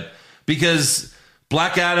relationship because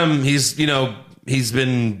Black Adam, he's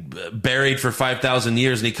been buried for 5,000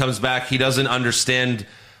 years and he comes back. He doesn't understand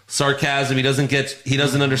sarcasm. He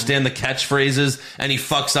doesn't understand the catchphrases and he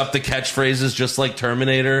fucks up the catchphrases just like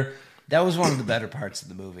Terminator. That was one of the better parts of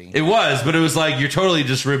the movie. It was, but it was like, you're totally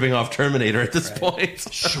just ripping off Terminator at this point.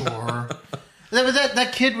 Sure. That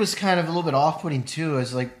kid was kind of a little bit off-putting too.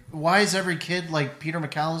 It's like, why is every kid like Peter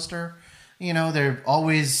McAllister? You know,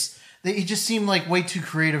 he just seemed like way too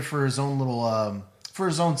creative for his own little, for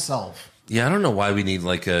his own self. Yeah, I don't know why we need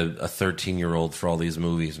like a 13-year-old for all these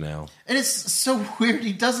movies now. And it's so weird.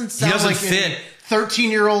 He doesn't sound doesn't like fit.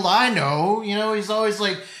 13-year-old I know. You know, he's always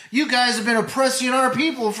like, you guys have been oppressing our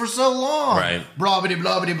people for so long. Right. Blah, blah,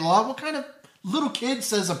 blah, blah, blah. What kind of little kid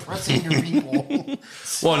says oppressing your people?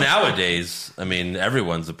 Well, nowadays, I mean,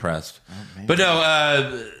 everyone's oppressed. But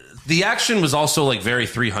no, the action was also like very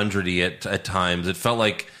 300-y at times. It felt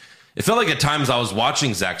like at times I was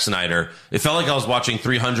watching Zack Snyder. It felt like I was watching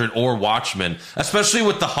 300 or Watchmen, especially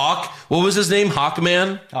with the Hawk. What was his name?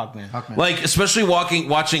 Hawkman? Hawkman. Like, especially watching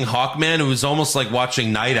Hawkman, it was almost like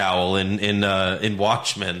watching Night Owl in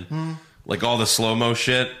Watchmen. Like all the slow-mo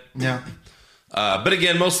shit. Yeah. But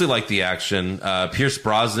again, mostly like the action. Pierce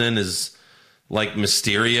Brosnan is like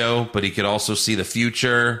Mysterio, but he could also see the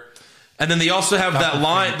future. And then they also have that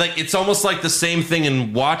line, like it's almost like the same thing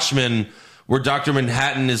in Watchmen, where Dr.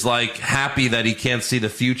 Manhattan is like happy that he can't see the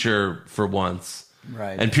future for once.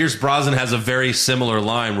 Right. And Pierce Brosnan has a very similar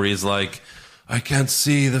line where he's like, I can't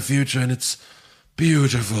see the future and it's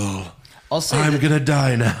beautiful. I'm going to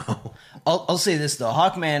die now. I'll say this though,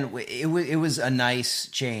 Hawkman, it was a nice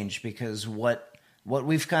change because what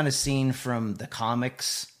we've kind of seen from the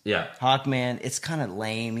comics Yeah. Hawkman, it's kind of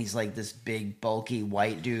lame. He's like this big, bulky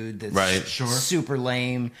white dude that's Right. super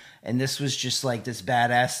lame. And this was just like this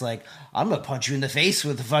badass, like, I'm going to punch you in the face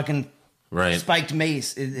with a fucking Right. spiked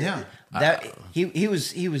mace. He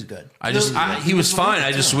was good. He was fine.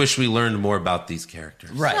 I just wish we learned more about these characters.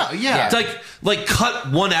 Right. No, yeah. It's like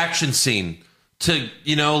cut one action scene to,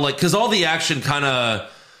 because all the action kind of,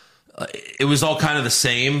 it was all kind of the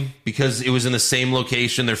same because it was in the same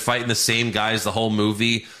location. They're fighting the same guys the whole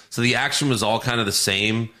movie. So the action was all kind of the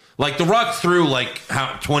same. Like The Rock threw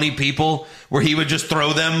 20 people where he would just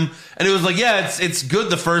throw them. And it was like, yeah, it's good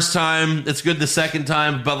the first time. It's good the second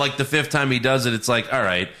time. But like the fifth time he does it, it's like, all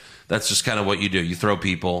right, that's just kind of what you do. You throw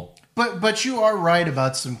people. But you are right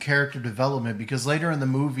about some character development because later in the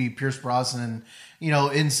movie, Pierce Brosnan,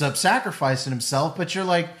 ends up sacrificing himself. But you're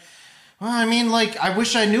like, well, I mean, I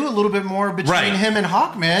wish I knew a little bit more between him and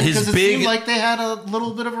Hawkman because it seemed like they had a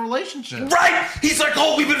little bit of a relationship. Right. He's like,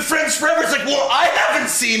 oh, we've been friends forever. It's like, well, I haven't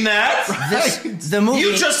seen that. The movie,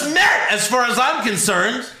 you just met, as far as I'm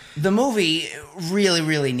concerned. The movie really,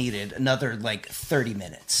 really needed another 30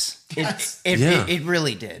 minutes. Yes. It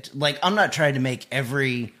really did. I'm not trying to make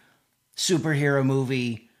every superhero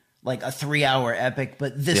movie like a 3-hour epic,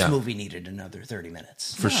 but this movie needed another 30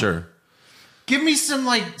 minutes. For sure. Give me some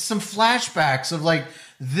flashbacks of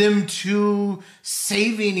them two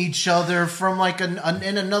saving each other from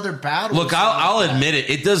in another battle. Look, I'll admit it.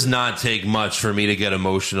 It does not take much for me to get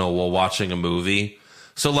emotional while watching a movie.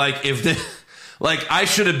 So I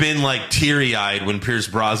should have been teary eyed when Pierce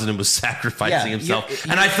Brosnan was sacrificing himself,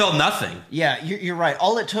 and I felt nothing. Yeah, you're right.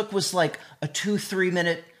 All it took was a 2-3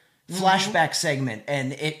 minute flashback segment,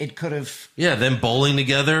 and it could have them bowling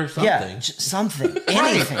together. Something,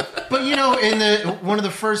 anything. But in one of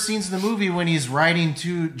the first scenes in the movie when he's riding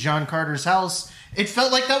to John Carter's house, it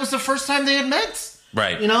felt like that was the first time they had met.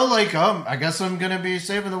 Right. I guess I'm gonna be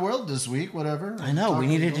saving the world this week. Whatever. I know. We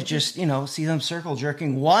needed to just see them circle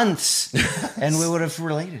jerking once, and we would have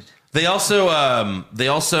related. They also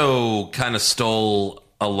kind of stole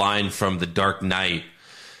a line from The Dark Knight.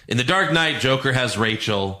 In The Dark Knight, Joker has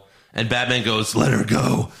Rachel. And Batman goes, let her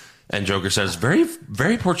go. And Joker says, very,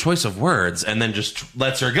 very poor choice of words. And then just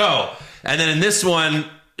lets her go. And then in this one,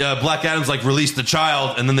 Black Adam's release the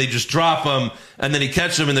child. And then they just drop him. And then he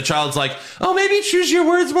catches him. And the child's like, oh, maybe choose your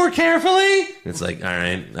words more carefully. It's like, all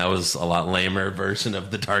right, that was a lot lamer version of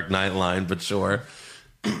the Dark Knight line, but sure.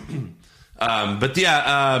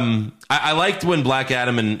 I liked when Black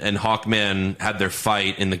Adam and Hawkman had their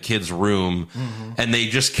fight in the kids' room. Mm-hmm. And they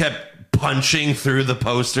just kept punching through the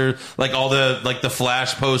poster, all the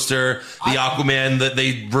Flash poster, the Aquaman, that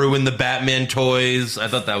they ruined the Batman toys. I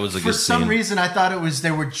thought that was a good scene. For some reason, I thought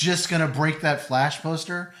they were just gonna break that Flash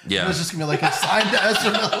poster. Yeah, it was just gonna be a sign to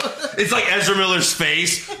Ezra Miller. It's like Ezra Miller's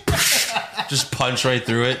face, just punch right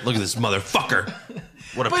through it. Look at this motherfucker.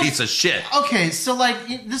 What a piece of shit. Okay, so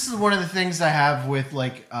this is one of the things I have with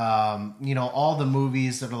all the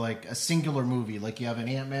movies that are a singular movie. You have an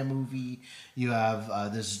Ant-Man movie, you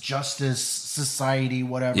have this Justice Society,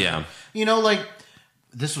 whatever. Yeah.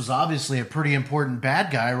 This was obviously a pretty important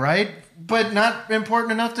bad guy, right? But not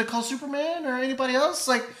important enough to call Superman or anybody else.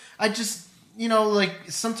 I just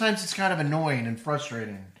sometimes it's kind of annoying and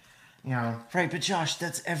frustrating. Right, but Josh,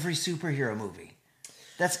 that's every superhero movie.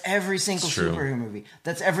 That's every single superhero movie.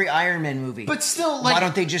 That's every Iron Man movie. But still, why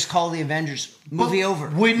don't they just call the Avengers movie over?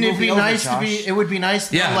 Wouldn't it be nice Josh? to be? It would be nice.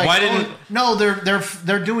 To why didn't? No,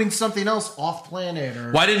 they're doing something else off planet.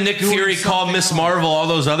 Or why didn't Nick Fury call Miss Marvel all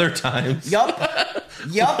those other times? Yup.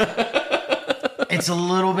 It's a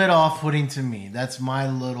little bit off-putting to me. That's my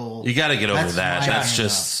little. You got to get over that. That's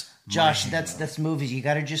just Josh. That's movies. You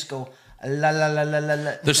got to just go. La la la la la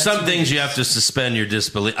la. There's some things you have to suspend your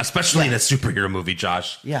disbelief, especially in a superhero movie,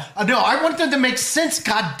 Josh. Yeah. No, I want them to make sense.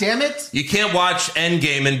 God damn it! You can't watch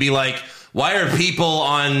Endgame and be like, "Why are people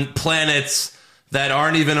on planets that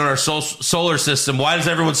aren't even in our solar system? Why does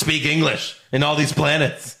everyone speak English in all these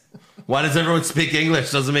planets? Why does everyone speak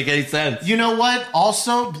English? Doesn't make any sense." You know what?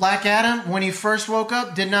 Also, Black Adam, when he first woke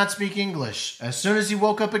up, did not speak English. As soon as he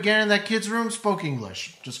woke up again in that kid's room, spoke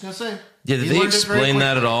English. Just gonna say. Yeah, did they explain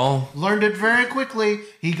that at all? Learned it very quickly.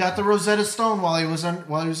 He got the Rosetta Stone while he was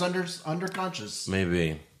unconscious.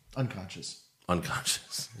 Maybe unconscious.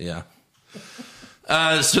 Yeah.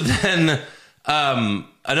 So then,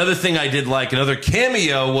 another thing I did like, another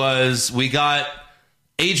cameo was we got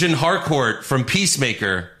Agent Harcourt from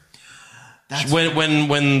Peacemaker.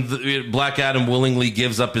 When the Black Adam willingly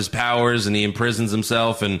gives up his powers and he imprisons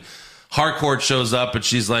himself, and Harcourt shows up and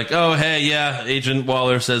she's like, oh, hey, yeah, Agent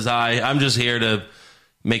Waller says hi. I'm just here to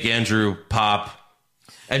make Andrew pop.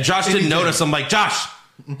 And Josh didn't notice. I'm like, Josh,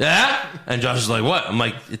 Yeah? And Josh is like, what? I'm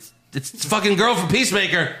like, it's fucking girl from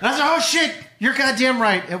Peacemaker. I was like, oh shit, you're goddamn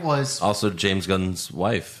right. It was. Also James Gunn's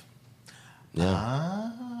wife.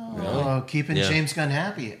 Yeah. Oh, keeping Yeah. James Gunn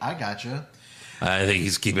happy. I gotcha. I think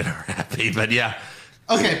he's keeping her happy, but yeah.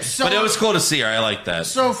 Okay, so But it was cool to see her. I like that.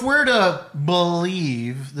 So if we're to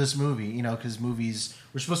believe this movie, because movies,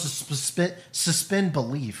 we're supposed to suspend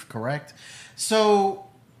belief, correct? So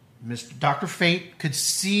Mr. Dr. Fate could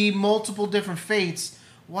see multiple different fates.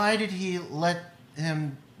 Why did he let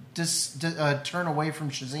him turn away from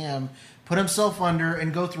Shazam, put himself under,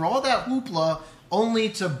 and go through all that hoopla only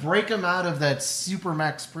to break him out of that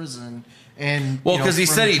Supermax prison? And Well, because he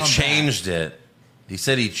for him said to he come changed it. He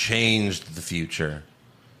said he changed the future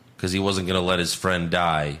because he wasn't going to let his friend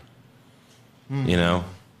die. You know,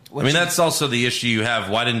 I mean, that's also the issue you have.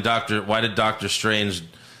 Why did Doctor Strange,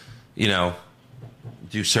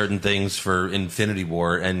 do certain things for Infinity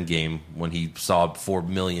War Endgame when he saw 4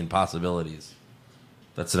 million possibilities?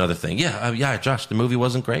 That's another thing. Yeah, Josh, the movie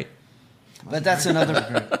wasn't great. But that's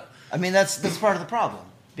another. I mean, that's part of the problem,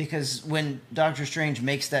 because when Doctor Strange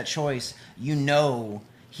makes that choice,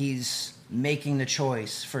 he's making the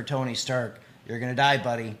choice for Tony Stark. You're going to die,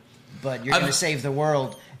 buddy, but you're going to save the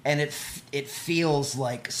world, and it feels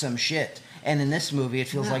like some shit. And in this movie, it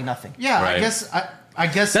feels like nothing. Yeah, Right. I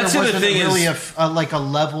guess That's there the wasn't thing really is- a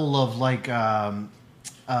level of what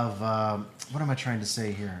am I trying to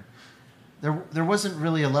say here? There wasn't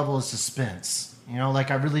really a level of suspense.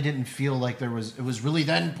 I really didn't feel like it was really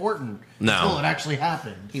that important until it actually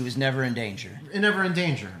happened. He was never in danger. Never in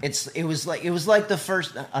danger. It was like the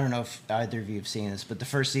first. I don't know if either of you have seen this, but the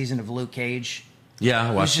first season of Luke Cage. Yeah, I It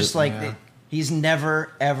was watched just it. like Yeah. he's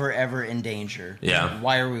never ever in danger. Yeah.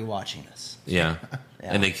 Why are we watching this? Yeah. Yeah.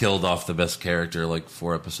 And they killed off the best character like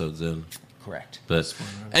 4 episodes in. Correct. But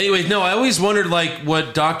anyway, no, I always wondered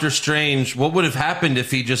what Doctor Strange, what would have happened if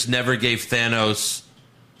he just never gave Thanos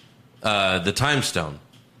the Time Stone,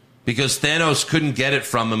 because Thanos couldn't get it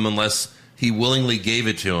from him unless he willingly gave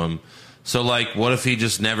it to him. So what if he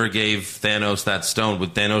just never gave Thanos that stone?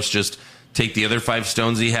 Would Thanos just take the other 5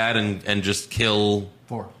 stones he had and just kill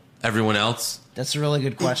 4. everyone else? That's a really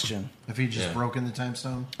good question. If he just broken the time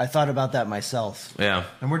stone, I thought about that myself. Yeah.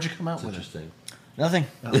 and where'd you come out with it? Interesting. Nothing.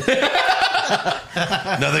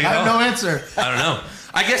 Nothing I have no answer. I don't know.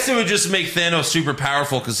 I guess it would just make Thanos super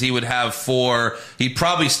powerful because he would have 4. He'd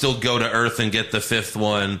probably still go to Earth and get the 5th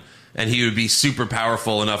one, and he would be super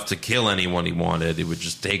powerful enough to kill anyone he wanted. It would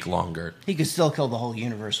just take longer. He could still kill the whole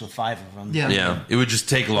universe with 5 of them. Yeah. Yeah, it would just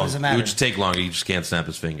take longer. Doesn't It matter. would just take longer. You just can't snap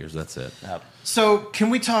his fingers. That's it. Yep. So can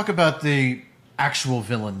we talk about the actual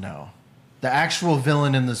villain now? The actual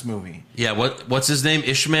villain in this movie. Yeah. What's his name?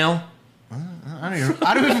 Ishmael.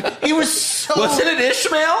 I don't even. He was so. Wasn't it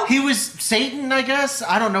Ishmael? He was Satan, I guess.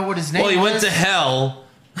 I don't know what his name Well, he was. went to hell.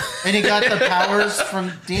 And he got the powers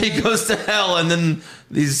from demons. He goes to hell, and then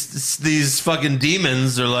these fucking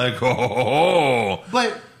demons are like, oh,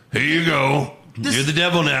 But here you go. This- You're the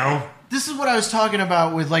devil now. this is what I was talking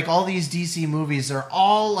about with all these DC movies. They're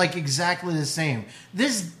all exactly the same.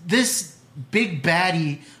 This big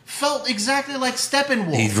baddie felt exactly like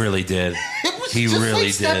Steppenwolf. He really did. It was He just really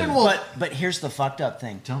like did. Steppenwolf. But here's the fucked up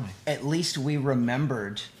thing. Tell me. At least we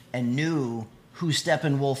remembered and knew who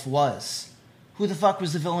Steppenwolf was. Who the fuck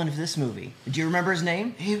was the villain of this movie? Do you remember his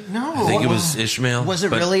name? No. I think it was Ishmael. Was it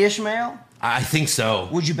but really Ishmael? I think so.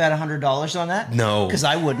 Would you bet $100 on that? No. Because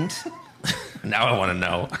I wouldn't. Now I want to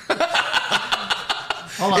know.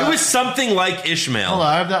 Hold on. It was something like Ishmael. Hold on,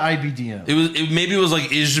 I have the IBDM. Maybe it was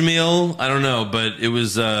like Ishmael. I don't know, but it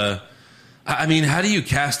was. I mean, how do you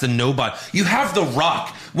cast a nobody? You have The Rock.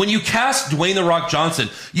 When you cast Dwayne The Rock Johnson,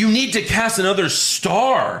 you need to cast another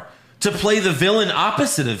star to play the villain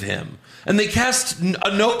opposite of him, and they cast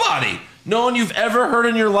a nobody. No one you've ever heard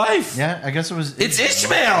in your life. Yeah, I guess it was. It's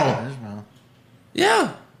Ishmael. Yeah, Ishmael.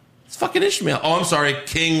 Yeah, it's fucking Ishmael. Oh, I'm sorry,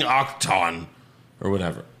 King Octon or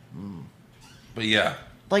whatever. But yeah.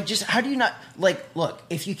 Just how do you not look?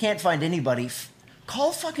 If you can't find anybody,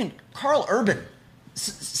 call fucking Carl Urban.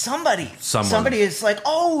 Somebody. Someone. Somebody is like,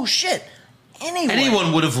 oh shit.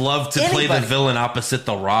 Anyone would have loved to play the Anybody. villain opposite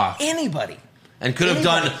The Rock. Anybody. And could have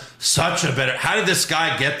Anybody. done such a better. How did this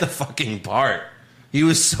guy get the fucking part? He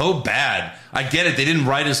was so bad. I get it. They didn't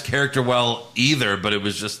write his character well either, but it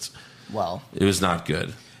was just. Well, It was not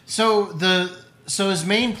good. So his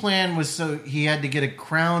main plan was he had to get a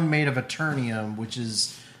crown made of Eternium, which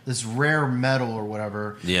is this rare metal or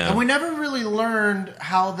whatever. Yeah. And we never really learned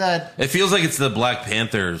how that. It feels like it's the Black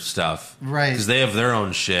Panther stuff. Right. Because they have their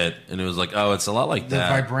own shit. And it was like, oh, it's a lot like The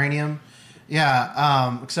that. vibranium.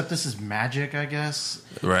 Yeah, except this is magic, I guess.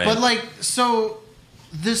 Right. But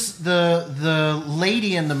the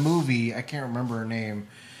lady in the movie, I can't remember her name.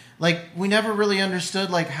 Like, we never really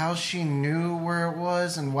understood like how she knew where it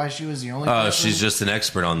was and why she was the only person. Oh, she's just an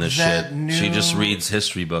expert on this that shit. knew- She just reads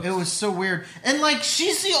history books. It was so weird. And like,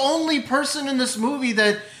 she's the only person in this movie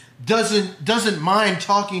that doesn't mind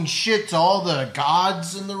talking shit to all the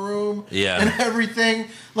gods in the room. Yeah. And everything.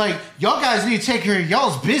 Like, y'all guys need to take care of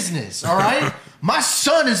y'all's business, all right? My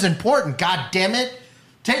son is important, god damn it.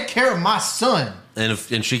 Take care of my son. And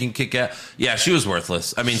she can kick out. Yeah, she was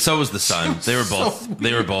worthless. I mean, so was the son. They were both. So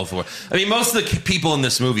they were both. I mean, most of the people in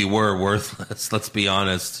this movie were worthless. Let's be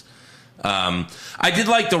honest. I did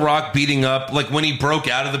like The Rock beating up, like when he broke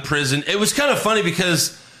out of the prison. It was kind of funny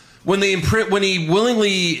because when he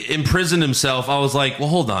willingly imprisoned himself, I was like, well,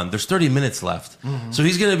 hold on. There's 30 minutes left, so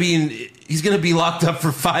he's gonna be locked up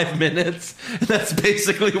for 5 minutes. And that's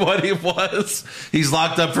basically what he was. He's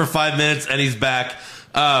locked up for 5 minutes and he's back.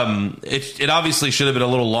 It obviously should have been a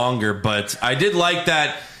little longer, but I did like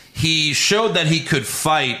that he showed that he could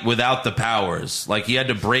fight without the powers. Like, he had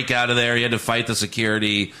to break out of there. He had to fight the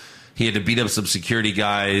security. He had to beat up some security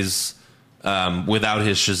guys without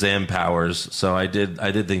his Shazam powers. So I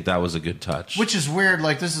did think that was a good touch. Which is weird.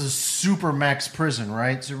 Like, this is a Supermax prison,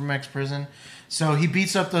 right? Supermax prison. So he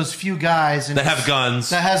beats up those few guys and that have guns.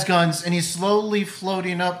 That has guns, and he's slowly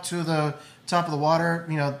floating up to the top of the water.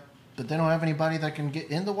 You know, but they don't have anybody that can get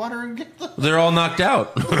in the water and get the. They're all knocked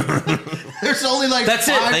out. There's only like That's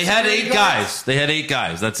it. 5 They had security 8 guys. They had 8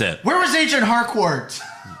 guys. That's it. Where was Agent Harcourt?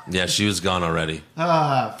 Yeah, she was gone already.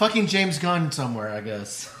 Fucking James Gunn somewhere, I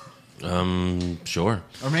guess. Sure.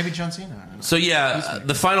 Or maybe John Cena. I don't know. So yeah,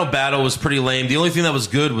 the final battle was pretty lame. The only thing that was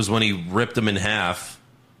good was when he ripped him in half.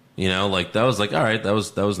 You know, like that was like, all right, that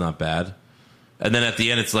was not bad. And then at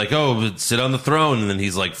the end, it's like, oh, sit on the throne, and then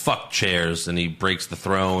he's like, fuck chairs, and he breaks the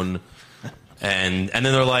throne. And then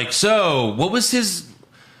they're like, so what was his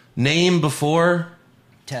name before?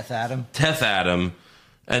 Teth Adam. Teth Adam.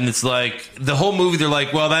 And it's like the whole movie. They're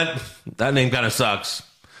like, well, that name kind of sucks.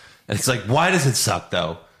 And it's like, why does it suck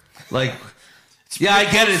though? Like, yeah, I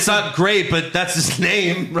get it. It's not great, but that's his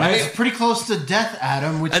name, right? It's pretty close to Death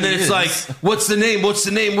Adam, which And then it it's is. like, what's the name? What's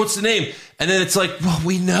the name? What's the name? And then it's like, well,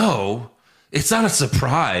 we know. It's not a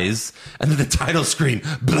surprise. And then the title screen,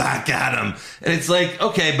 Black Adam. And it's like,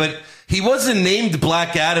 okay, but he wasn't named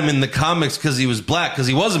Black Adam in the comics because he was black, because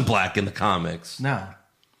he wasn't black in the comics. No.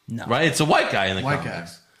 Right? It's a white guy in the White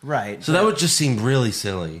comics. guy. Right. So that would just seem really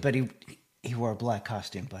silly. But he wore a black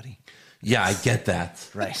costume, buddy. Yeah, I get that.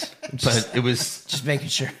 Right. But it was... Just making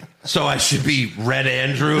sure. So I should be Red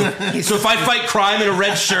Andrew? So if I fight crime in a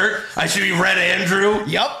red shirt, I should be Red Andrew?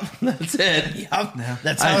 Yup. That's it. Yup.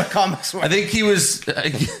 That's how the comics work. I think he was...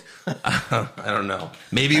 I don't know.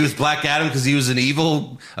 Maybe he was Black Adam because he was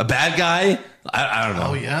a bad guy? I don't know.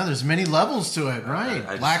 Oh, yeah, there's many levels to it,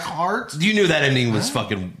 right? Black Heart. You knew that ending was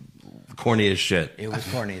fucking corny as shit. It was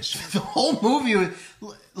corny as shit. The whole movie...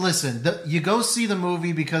 Listen, you go see the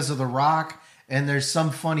movie because of The Rock, and there's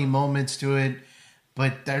some funny moments to it,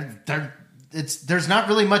 but there's not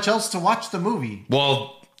really much else to watch the movie.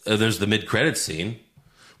 Well, there's the mid-credits scene,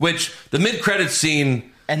 which the mid-credits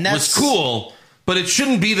scene was cool, but it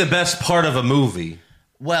shouldn't be the best part of a movie.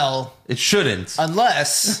 Well, it shouldn't.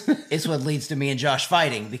 Unless it's what leads to me and Josh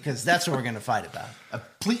fighting, because that's what we're going to fight about.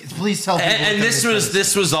 Please tell people. And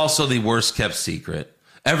this was also the worst kept secret.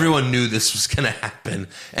 Everyone knew this was going to happen,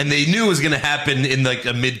 and they knew it was going to happen in like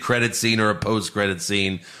a mid-credit scene or a post-credit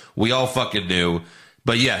scene. We all fucking knew.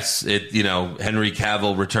 But yes, Henry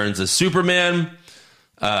Cavill returns as Superman.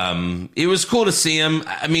 It was cool to see him.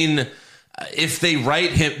 I mean, if they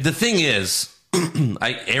write him, the thing is,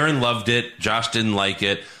 Aaron loved it. Josh didn't like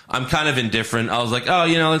it. I'm kind of indifferent. I was like,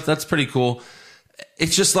 oh, that's pretty cool.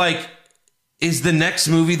 It's just like, is the next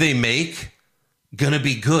movie they make going to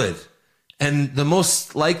be good? And the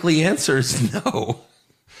most likely answer is no.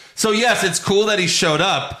 So yes, it's cool that he showed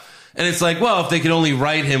up. And it's like, well, if they could only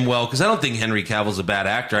write him well, because I don't think Henry Cavill's a bad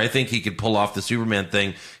actor. I think he could pull off the Superman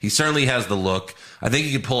thing. He certainly has the look. I think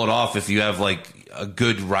he could pull it off if you have like a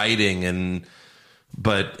good writing and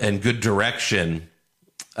good direction.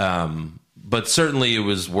 But certainly it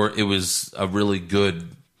was a really good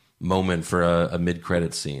moment for a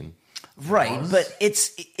mid-credit scene. Right, but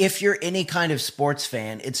if you're any kind of sports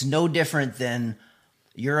fan, it's no different than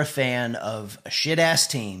you're a fan of a shit-ass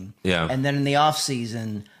team, and then in the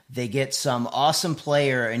off-season, they get some awesome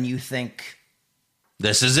player, and you think,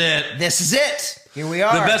 This is it. This is it. Here we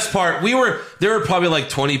are. The best part, there were probably like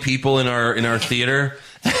 20 people in our theater,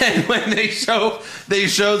 and when they showed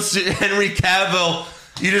Henry Cavill,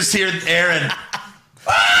 you just hear Aaron.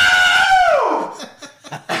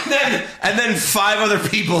 and then 5 other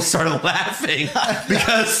people started laughing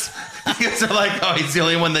because they're like, oh, he's the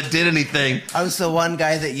only one that did anything. I was the one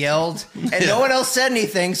guy that yelled, and no one else said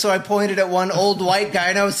anything, so I pointed at one old white guy,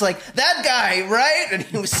 and I was like, that guy, right? And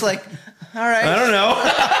he was like, all right. I don't know.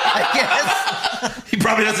 I guess. He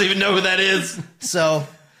probably doesn't even know who that is. So,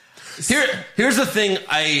 Here's the thing.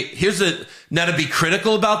 Now to be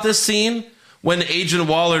critical about this scene, when Agent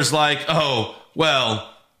Waller's like, oh, well,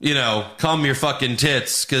 calm your fucking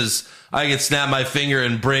tits, because I can snap my finger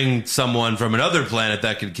and bring someone from another planet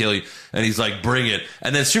that could kill you. And he's like, bring it.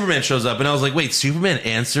 And then Superman shows up, and I was like, wait, Superman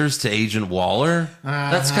answers to Agent Waller?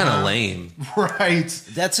 That's kind of lame. Right.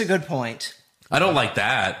 that's a good point. I don't like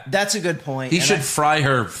that. That's a good point. He And should fry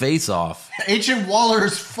her face off. Agent Waller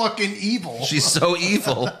is fucking evil. She's so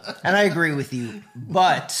evil. And I agree with you.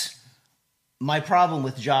 But my problem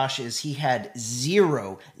with Josh is he had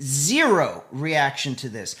zero reaction to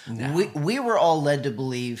this. No. We were all led to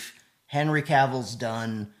believe Henry Cavill's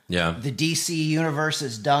done. Yeah. The DC universe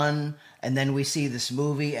is done. And then we see this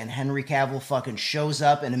movie and Henry Cavill fucking shows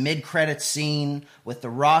up in a mid-credits scene with The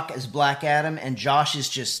Rock as Black Adam, and Josh is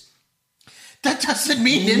just... That doesn't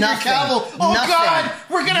mean Henry Nothing. Cavill. Oh, Nothing. God,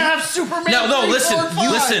 we're going to have Superman. No, 3, listen, 4,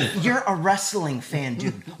 5. listen. You're a wrestling fan,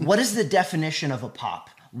 dude. What is the definition of a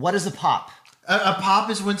pop? What is a pop? A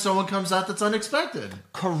pop is when someone comes out that's unexpected.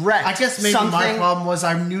 Correct. I guess maybe my problem was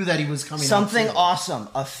I knew that he was coming something out. awesome.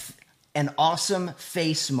 An awesome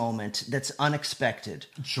face moment that's unexpected.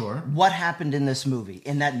 Sure. What happened in this movie,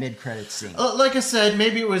 in that mid-credits scene? Like I said,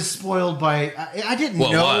 maybe it was spoiled by... I didn't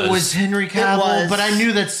Well, know it was Henry Cavill, was. but I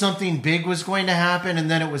knew that something big was going to happen,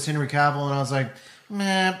 and then it was Henry Cavill, and I was like,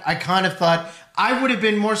 man, I kind of thought... I would have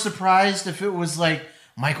been more surprised if it was like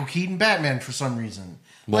Michael Keaton Batman for some reason.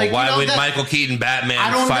 Well, Like, why would Michael Keaton Batman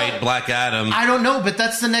fight Black Adam? I don't know, but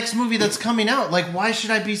that's the next movie that's coming out. Like, why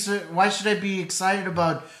should I be excited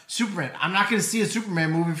about Superman? I'm not going to see a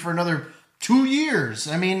Superman movie for another 2 years.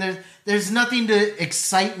 I mean, there's nothing to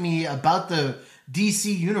excite me about the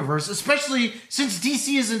DC universe, especially since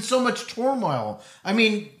DC is in so much turmoil. I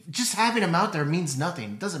mean, just having him out there means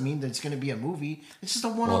nothing. It doesn't mean that it's going to be a movie. It's just a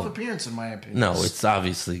one-off appearance, in my opinion. No, it's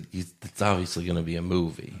obviously going to be a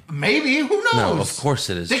movie. Maybe. Who knows? No, of course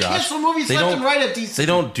it is, They Josh. cancel movies left and right at DC. They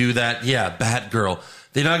don't do that. Yeah, Batgirl.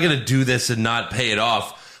 They're not going to do this and not pay it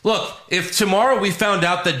off. Look, if tomorrow we found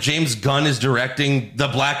out that James Gunn is directing the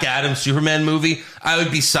Black Adam Superman movie, I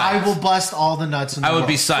would be psyched. I will bust all the nuts in the world.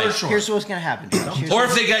 be psyched. For sure. Here's what's going to happen. Or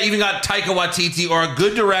if they even got Taika Waititi or a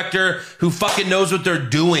good director who fucking knows what they're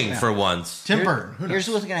doing for once. Tim Burton. Who knows? Here's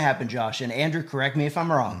what's going to happen, Josh. And Andrew, correct me if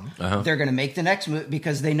I'm wrong. They're going to make the next movie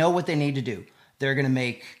because they know what they need to do. They're going to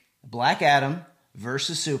make Black Adam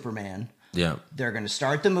versus Superman. Yeah. They're going to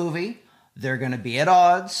start the movie. They're going to be at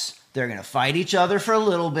odds. They're going to fight each other for a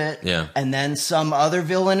little bit. Yeah. And then some other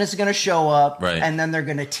villain is going to show up. Right. And then they're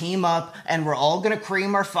going to team up. And we're all going to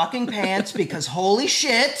cream our fucking pants because holy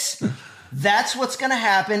shit, that's what's going to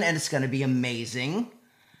happen. And it's going to be amazing.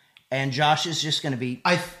 And Josh is just going to be...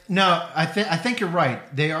 I think you're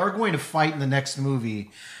right. They are going to fight in the next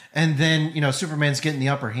movie. And then, Superman's getting the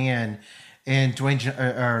upper hand. And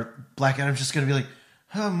Black Adam's just going to be like,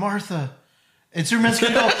 oh, Martha. And Superman's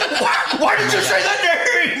going to go, why did you say that name?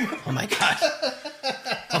 Oh, my God.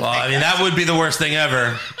 Well, I mean, that would be the worst thing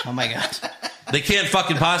ever. Oh, my God. They can't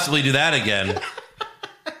fucking possibly do that again.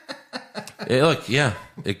 Look, yeah,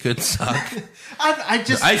 it could suck.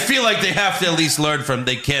 I feel like they have to at least learn from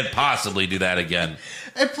they can't possibly do that again.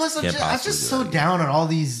 And plus, I'm just so down on all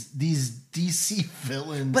these DC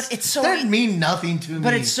villains. But it's so... That mean nothing to me.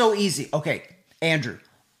 But it's so easy. Okay, Andrew,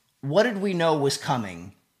 what did we know was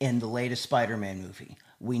coming in the latest Spider-Man movie?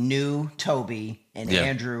 We knew Toby and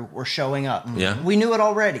Andrew were showing up. Yeah. We knew it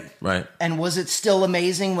already. Right. And was it still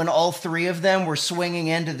amazing when all three of them were swinging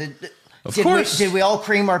into the... Of course. Did we all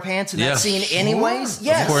cream our pants in that scene anyways?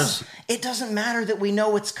 Yes. Of course. It doesn't matter that we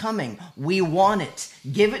know it's coming. We want it.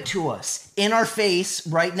 Give it to us in our face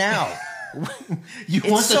right now. You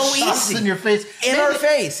want the shots in your face. In our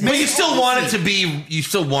face. But you still want it to be. You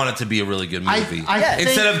still want it to be a really good movie I think,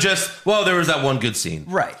 instead of just there was that one good scene.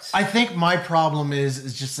 Right. I think my problem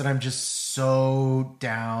is just that I'm just so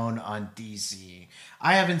down on DC.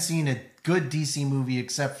 I haven't seen a good DC movie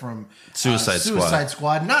except from Suicide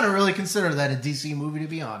Squad. And I don't really consider that a DC movie, to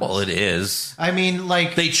be honest. Well, it is. I mean,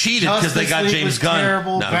 like, they cheated because they got Justice League James was Gunn.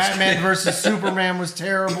 Terrible. No, Batman versus Superman was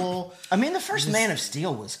terrible. I mean, the first Man of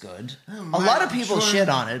Steel was good. A lot of people shit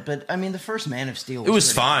on it, but I mean, the first Man of Steel was It was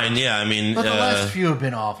pretty fine. Yeah, I mean, But the last few have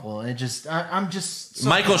been awful. It just, I'm just so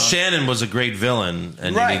Michael down. Shannon was a great villain,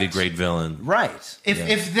 and Right. he needed a great villain. Right.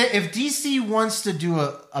 If DC wants to do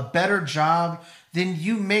a better job then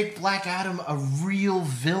you make Black Adam a real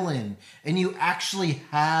villain, and you actually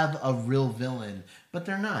have a real villain. But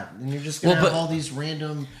they're not, and you're just gonna have all these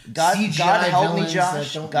random CGI God help me, villains Josh.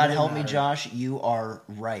 that don't God really help me, matter. Josh. You are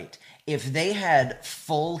right. If they had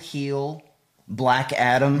full heel Black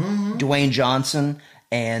Adam, Dwayne Johnson,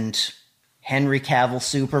 and Henry Cavill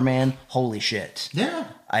Superman, holy shit! Yeah,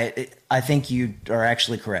 I think you are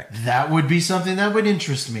actually correct. that would be something that would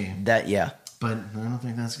interest me. That But I don't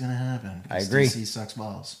think that's going to happen. I agree. DC sucks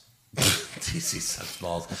balls. DC sucks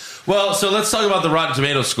balls. Well, so let's talk about the Rotten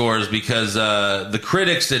Tomato scores because the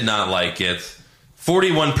critics did not like it.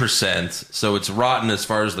 41%, so it's rotten as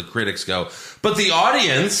far as the critics go. But the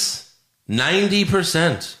audience,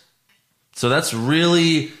 90%. So that's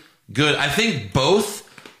really good. I think both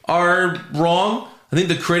are wrong. I think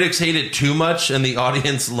the critics hate it too much and the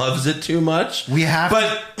audience loves it too much. We have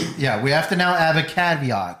to we have to now add a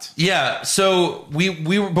caveat. Yeah, so we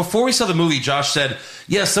were, before we saw the movie, Josh said,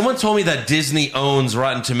 yeah, someone told me that Disney owns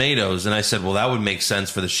Rotten Tomatoes, and I said, well, that would make sense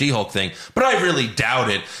for the She-Hulk thing, but I really doubt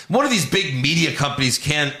it. One of these big media companies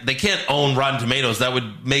can't own Rotten Tomatoes. That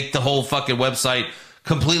would make the whole fucking website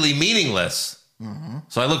completely meaningless. Mm-hmm.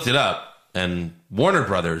 So I looked it up, and Warner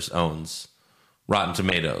Brothers owns Rotten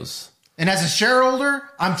Tomatoes. And as a shareholder,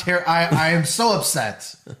 I am so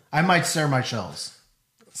upset. I might sell my shells.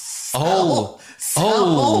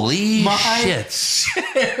 Holy my shit.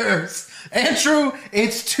 Shares. Andrew,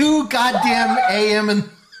 it's 2 goddamn a.m. and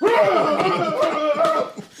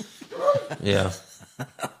Yeah.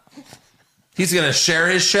 He's going to share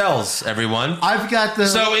his shells, everyone. I've got the...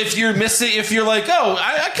 So if you're like, oh,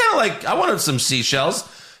 I wanted some seashells,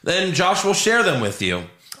 then Josh will share them with you.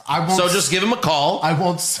 So just give him a call. I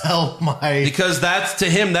won't sell my... Because to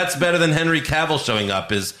him, that's better than Henry Cavill showing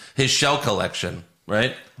up, is his shell collection,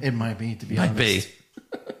 right? It might be, to be honest. Might be.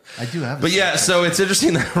 I do have But yeah, so it's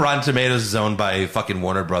interesting that Rotten Tomatoes is owned by fucking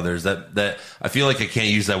Warner Brothers. That I feel like I can't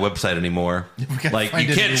use that website anymore. Like,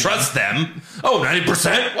 you can't trust them. Oh,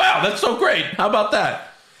 90%? Wow, that's so great. How about that?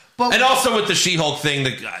 And also with the She-Hulk thing,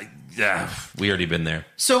 we already been there.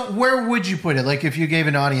 So where would you put it? Like, if you gave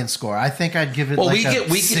an audience score, I think I'd give it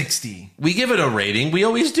 60. We give it a rating. We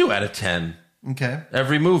always do out of 10. Okay.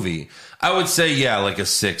 Every movie. I would say, like a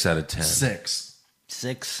 6 out of 10. 6.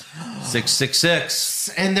 6.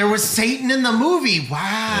 And there was Satan in the movie. Wow.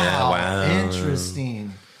 Yeah, wow.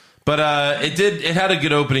 Interesting. But it had a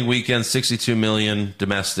good opening weekend, 62 million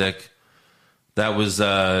domestic. That was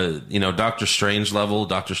Doctor Strange level.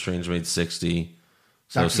 Doctor Strange made 60.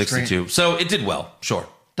 So 62. Strange. So it did well, sure.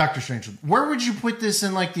 Doctor Strange. Where would you put this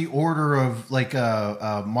in like the order of like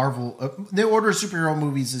Marvel, the order of superhero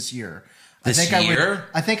movies this year? I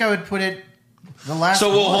think I would put it the last.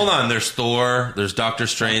 So hold on. There's Thor. There's Doctor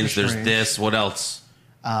Strange. There's this. What else?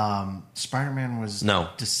 Spider-Man was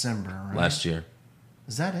December, right? Last year.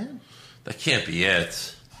 Is that it? That can't be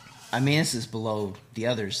it. I mean, this is below the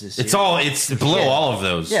others this year. It's below all of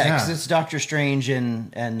those. Yeah, because it's Doctor Strange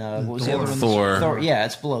and what was the other one? Thor. Yeah,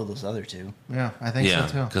 it's below those other two. Yeah, I think so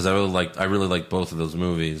too. Because I really like both of those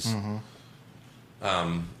movies. Mm-hmm.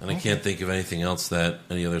 And I can't think of anything else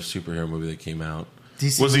any other superhero movie that came out.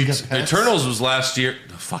 Eternals was last year.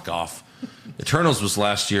 Oh, fuck off. Eternals was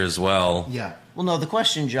last year as well. Yeah. Well, no, the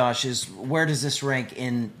question, Josh, is where does this rank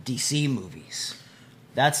in DC movies?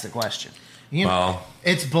 That's the question.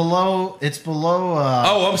 It's below.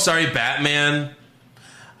 I'm sorry, Batman.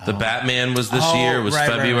 The Batman was this year. It was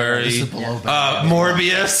February. Right. This is below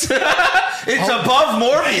Morbius. It's above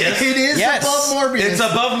Morbius. It is above Morbius. It's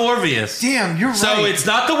above Morbius. Damn, you're right. So it's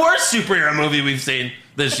not the worst superhero movie we've seen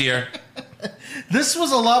this year. This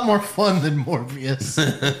was a lot more fun than Morbius.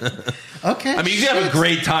 Okay. I mean, you could have a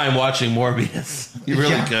great time watching Morbius. You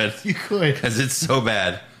really could. You could. Because it's so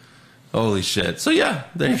bad. Holy shit. So yeah,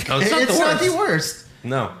 there you go. It's not the worst.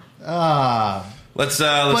 No. Let's do.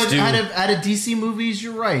 Out of DC movies,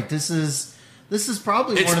 you're right. This is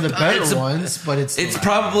probably one of the better ones, but it's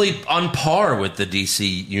probably on par with the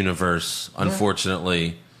DC universe.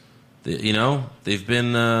 Unfortunately, they've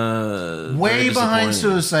been way behind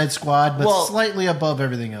Suicide Squad, but slightly above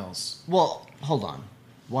everything else. Well, hold on,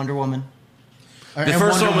 Wonder Woman. The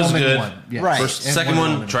first one was good. Yeah. Right. Second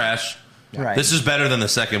one, trash. Right. This is better than the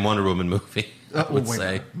second Wonder Woman movie, I would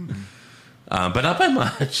say. But not by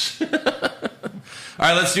much. All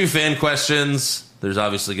right, let's do fan questions. There's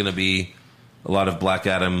obviously going to be a lot of Black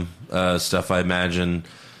Adam stuff, I imagine.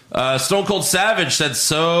 Stone Cold Savage said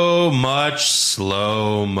so much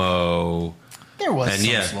slow-mo. There was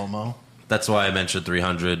some slow-mo. That's why I mentioned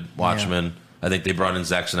 300, Watchmen. Yeah. I think they brought in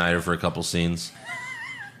Zack Snyder for a couple scenes.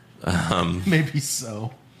 Maybe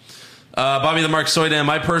so. Bobby the Mark Soydam,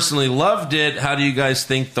 I personally loved it. How do you guys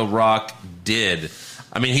think The Rock did.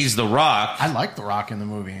 I mean, he's The Rock. I like The Rock in the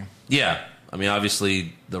movie. Yeah. I mean,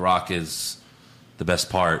 obviously, The Rock is the best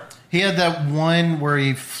part. He had that one where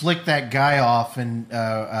he flicked that guy off, and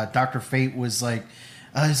Dr. Fate was like,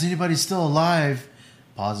 is anybody still alive?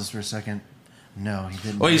 Pauses for a second. No, he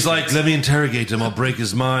didn't. Oh, he's like, let me interrogate him. I'll break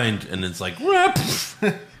his mind. And it's like, no,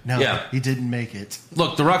 yeah. he didn't make it.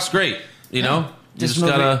 Look, The Rock's great. You know? You This just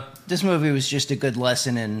movie, gotta... this movie was just a good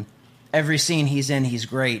lesson in every scene he's in. He's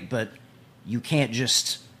great, but you can't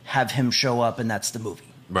just have him show up and that's the movie.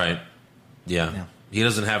 Right. Yeah. Yeah. He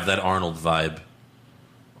doesn't have that Arnold vibe.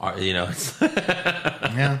 You know?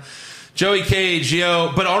 Yeah. Joey Cage,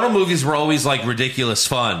 but Arnold movies were always like ridiculous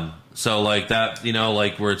fun. So like that, you know,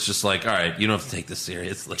 like where it's just like, all right, you don't have to take this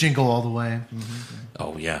seriously. Jingle All the Way.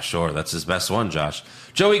 Oh yeah, sure, that's his best one, Josh.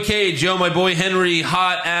 Joey Cage, my boy Henry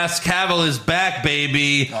Hot Ass Cavill is back,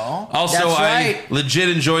 baby. Oh, also, that's I right. legit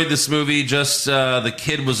enjoyed this movie. Just the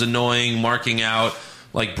kid was annoying, marking out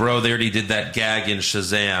like, bro, they already did that gag in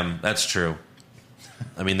Shazam. That's true.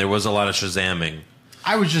 I mean, there was a lot of Shazamming.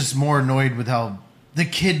 I was just more annoyed with how the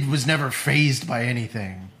kid was never fazed by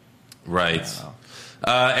anything. Right.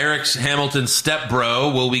 Eric Hamilton's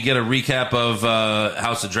stepbro. Will we get a recap of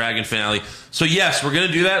House of Dragon finale? So yes, we're going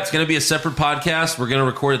to do that. It's going to be a separate podcast. We're going to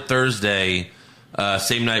record it Thursday,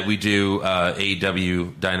 same night we do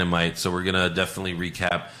AEW Dynamite. So we're going to definitely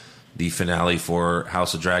recap the finale for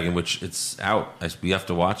House of Dragon, which it's out. We have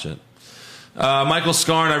to watch it. Michael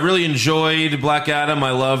Scarn, I really enjoyed Black Adam.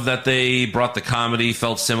 I love that they brought the comedy.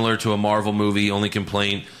 Felt similar to a Marvel movie. Only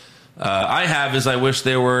complaint I have is I wish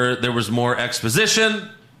there was more exposition.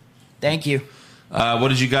 Thank you. What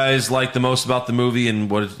did you guys like the most about the movie?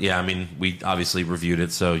 And I mean, we obviously reviewed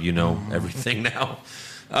it, so you know everything now.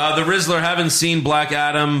 The Rizzler, haven't seen Black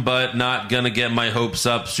Adam, but not gonna get my hopes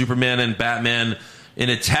up. Superman and Batman in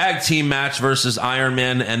a tag team match versus Iron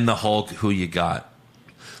Man and the Hulk. Who you got?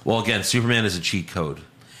 Well, again, Superman is a cheat code.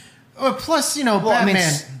 Plus, you know, Well,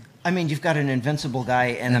 Batman. I mean, you've got an invincible guy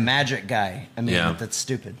and a magic guy. I mean, Yeah. that's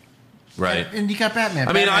stupid. Right. And you got Batman.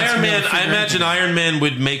 I mean, Batman's Iron gonna Man, figure I imagine everything. Iron Man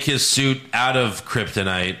would make his suit out of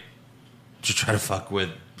kryptonite to try to fuck with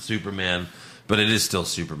Superman, but it is still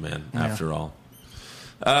Superman after all.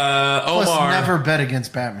 Plus, Omar, never bet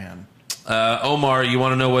against Batman. Omar, you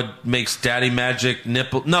want to know what makes Daddy Magic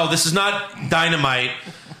nipple? No, this is not Dynamite.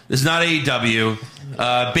 This is not AEW.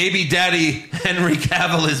 Baby Daddy Henry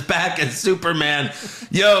Cavill is back as Superman.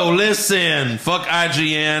 Yo, listen, fuck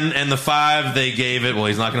IGN and the 5 they gave it. Well,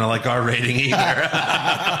 he's not going to like our rating either.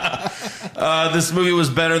 This movie was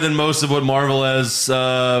better than most of what Marvel has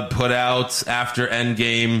put out after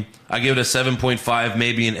Endgame. I give it a 7.5,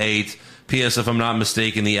 maybe an 8. P.S. If I'm not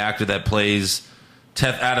mistaken, the actor that plays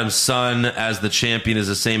Teth Adams' son as the champion is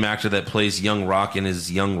the same actor that plays Young Rock in his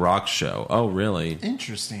Young Rock show. Oh, really?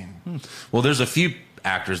 Interesting. Well, there's a few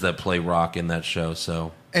actors that play Rock in that show,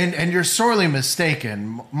 so... And you're sorely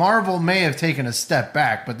mistaken. Marvel may have taken a step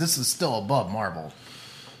back, but this is still above Marvel.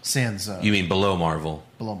 Sans You mean below Marvel?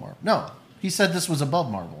 below Marvel. No, he said this was above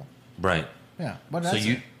Marvel. Right. Yeah. What So that's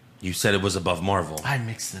you said it was above Marvel. I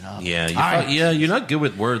mixed it up. Yeah, All right. you're not good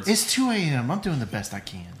with words. It's 2 a.m. I'm doing the best I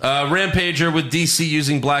can. Rampager with DC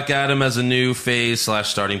using Black Adam as a new phase /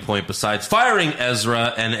 starting point besides firing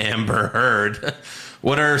Ezra and Amber Heard.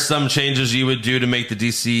 What are some changes you would do to make the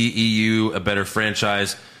DCEU a better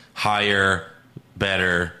franchise? Hire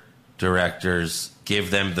better directors.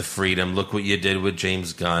 Give them the freedom. Look what you did with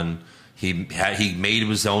James Gunn. He made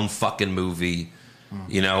his own fucking movie.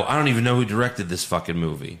 You know, I don't even know who directed this fucking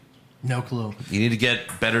movie. No clue. You need to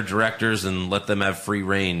get better directors and let them have free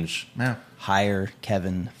range. Yeah. Hire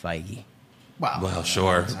Kevin Feige. Wow. Well,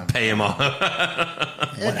 sure. Pay him off.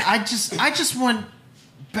 And I just want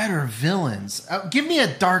better villains. Give me a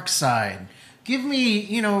dark side. Give me,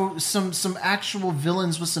 you know, some actual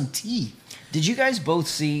villains with some teeth. Did you guys both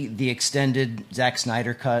see the extended Zack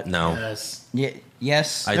Snyder cut? No. Yes.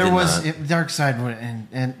 Yes. I There did was not. dark side,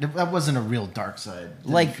 and that wasn't a real dark side.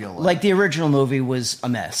 Didn't feel Like the original movie was a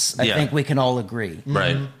mess. I Yeah. think we can all agree.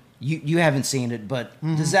 Right. You haven't seen it, but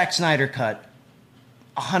the Zack Snyder cut,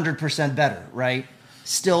 100% better, right?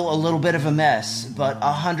 Still a little bit of a mess, but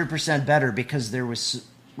 100% better because there was,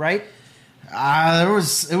 right?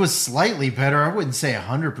 it was slightly better. I wouldn't say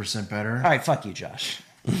 100% better. All right, fuck you, Josh.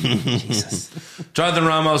 Jesus. Jonathan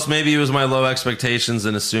Ramos, maybe it was my low expectations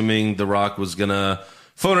and assuming The Rock was going to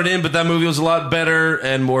phone it in, but that movie was a lot better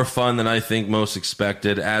and more fun than I think most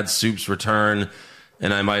expected. Add Soup's return,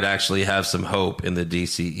 and I might actually have some hope in the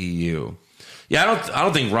DCEU. Yeah, I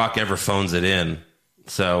don't think Rock ever phones it in,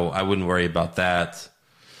 so I wouldn't worry about that.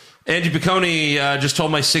 Angie Piccone just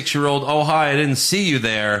told my 6-year-old, "Oh, hi, I didn't see you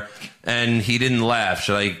there." and he didn't laugh.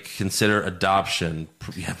 Should I consider adoption?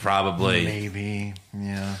 Yeah, probably. Maybe.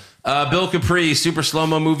 Yeah. Bill Capri, super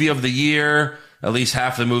slow-mo movie of the year. At least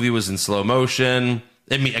half the movie was in slow motion.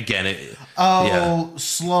 I mean, again,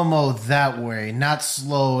 slow-mo that way. Not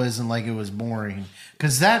slow as in like it was boring.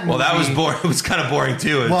 Because that movie... Well, that was boring. It was kind of boring,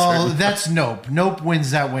 too. Well, that's Nope. Nope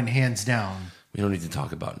wins that one hands down. We don't need to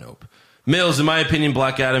talk about Nope. Mills, in my opinion,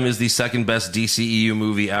 Black Adam is the second best DCEU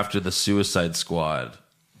movie after The Suicide Squad.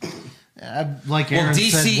 Like Aaron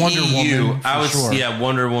said, Wonder Woman, sure. Yeah,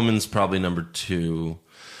 Wonder Woman's probably number 2.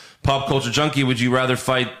 Pop Culture Junkie, would you rather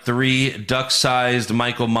fight 3 duck-sized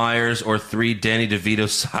Michael Myers or 3 Danny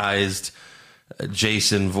DeVito-sized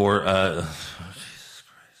Jason from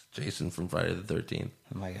Friday the 13th?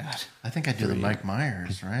 Oh, my God. I think I'd do the Mike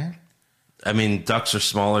Myers, right? I mean, ducks are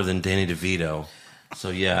smaller than Danny DeVito. So,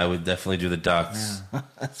 yeah, I would definitely do the ducks. Yeah.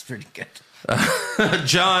 That's pretty good.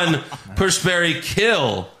 John Pushberry,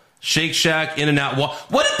 kill Shake Shack, In-N-Out.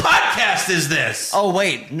 What podcast is this? Oh,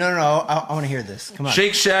 wait. No. I want to hear this. Come on.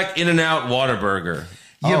 Shake Shack, In-N-Out, Whataburger.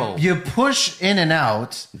 You push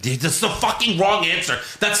In-N-Out. That's the fucking wrong answer.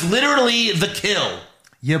 That's literally the kill.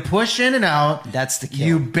 You push In-N-Out. That's the kill.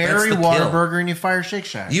 You bury Whataburger and you fire Shake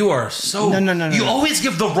Shack. You are so... No. You always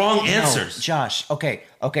give the wrong answers. No, Josh. Okay.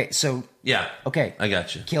 So... Yeah. Okay. I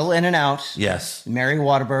got you. Kill In-N-Out. Yes. Marry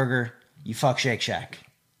Whataburger. You fuck Shake Shack.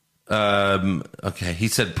 Okay. He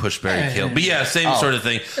said Pushberry kill. But yeah, same sort of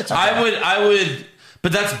thing. Okay. I would...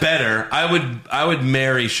 But that's better. I would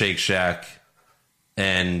marry Shake Shack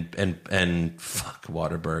and fuck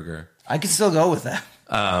Whataburger. I can still go with that.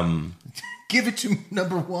 Give it to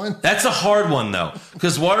number 1. That's a hard one, though,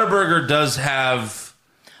 because Whataburger does have...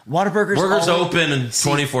 Whataburger's open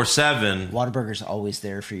 24/7. Whataburger's always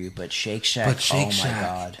there for you, but Shake Shack, Shack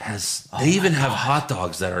God. They even have hot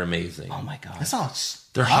dogs that are amazing. Oh, my God. That's all.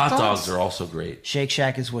 Their hot dogs are also great. Shake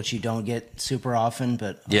Shack is what you don't get super often,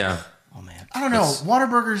 but... Yeah. Oh, man. I don't know.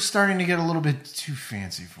 Whataburger's starting to get a little bit too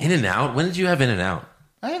fancy for me. In-N-Out? When did you have In-N-Out?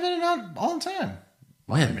 I have In-N-Out all the time.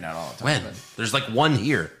 When? Maybe not all the time. When? But... There's like one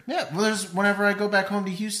here. Yeah, well, there's whenever I go back home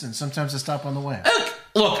to Houston. Sometimes I stop on the way.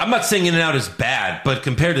 Look, I'm not saying In-N-Out is bad, but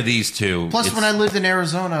compared to these two... Plus, when I lived in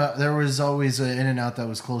Arizona, there was always an In-N-Out that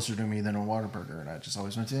was closer to me than a Whataburger, and I just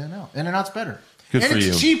always went to In-N-Out. In-N-Out's better. Good and for it's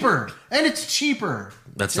you. cheaper. And it's cheaper.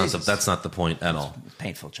 That's not the point at all. It's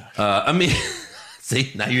painful, Josh. I mean...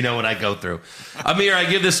 See, now you know what I go through. Amir, I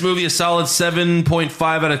give this movie a solid 7.5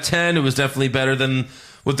 out of 10. It was definitely better than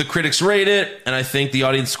what the critics rate it, and I think the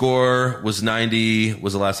audience score was 90,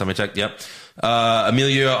 was the last time I checked. Yep.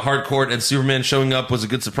 Amelia Harcourt and Superman showing up was a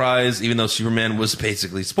good surprise, even though Superman was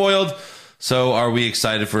basically spoiled. So are we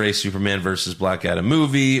excited for a Superman versus Black Adam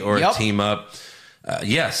movie or a team up?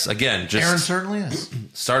 Yes, again, just Aaron certainly is.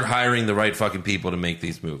 Start hiring the right fucking people to make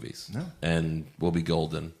these movies, and we'll be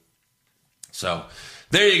golden. So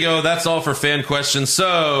there you go. That's all for fan questions.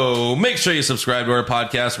 So make sure you subscribe to our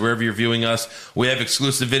podcast wherever you're viewing us. We have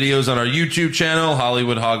exclusive videos on our YouTube channel,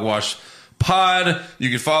 Hollywood Hogwash Pod. You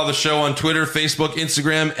can follow the show on Twitter, Facebook,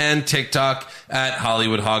 Instagram, and TikTok at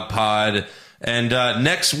Hollywood Hog Pod. And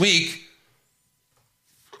next week,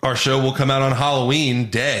 our show will come out on Halloween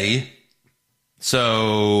Day.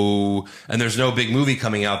 So, and there's no big movie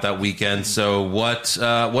coming out that weekend. So what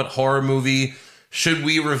horror movie should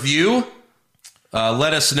we review?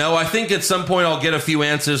 Let us know. I think at some point I'll get a few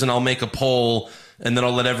answers and I'll make a poll, and then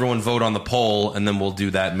I'll let everyone vote on the poll, and then we'll do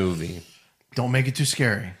that movie. Don't make it too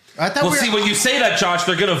scary. Well, see, when you say that, Josh,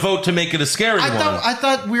 they're going to vote to make it a scary one. I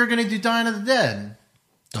thought we were going to do Dawn of the Dead.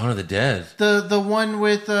 Dawn of the Dead? The one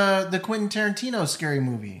with the Quentin Tarantino scary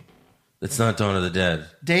movie. It's not Dawn of the Dead.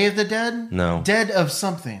 Day of the Dead? No. Dead of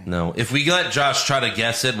something. No. If we let Josh try to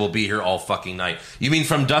guess it, we'll be here all fucking night. You mean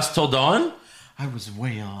From Dusk Till Dawn? I was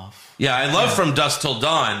way off. Yeah, I love From Dusk Till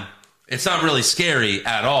Dawn. It's not really scary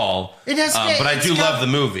at all. It has, but I do love the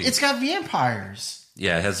movie. It's got vampires.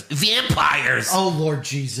 Yeah, it has vampires. Oh, Lord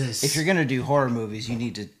Jesus. If you're going to do horror movies, you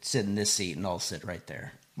need to sit in this seat and I'll sit right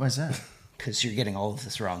there. Why is that? Because you're getting all of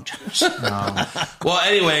this wrong, Josh. Well,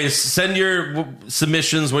 anyways, send your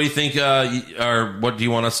submissions. What do you think, or what do you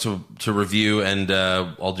want us to review? And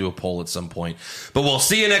I'll do a poll at some point. But we'll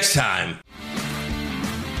see you next time.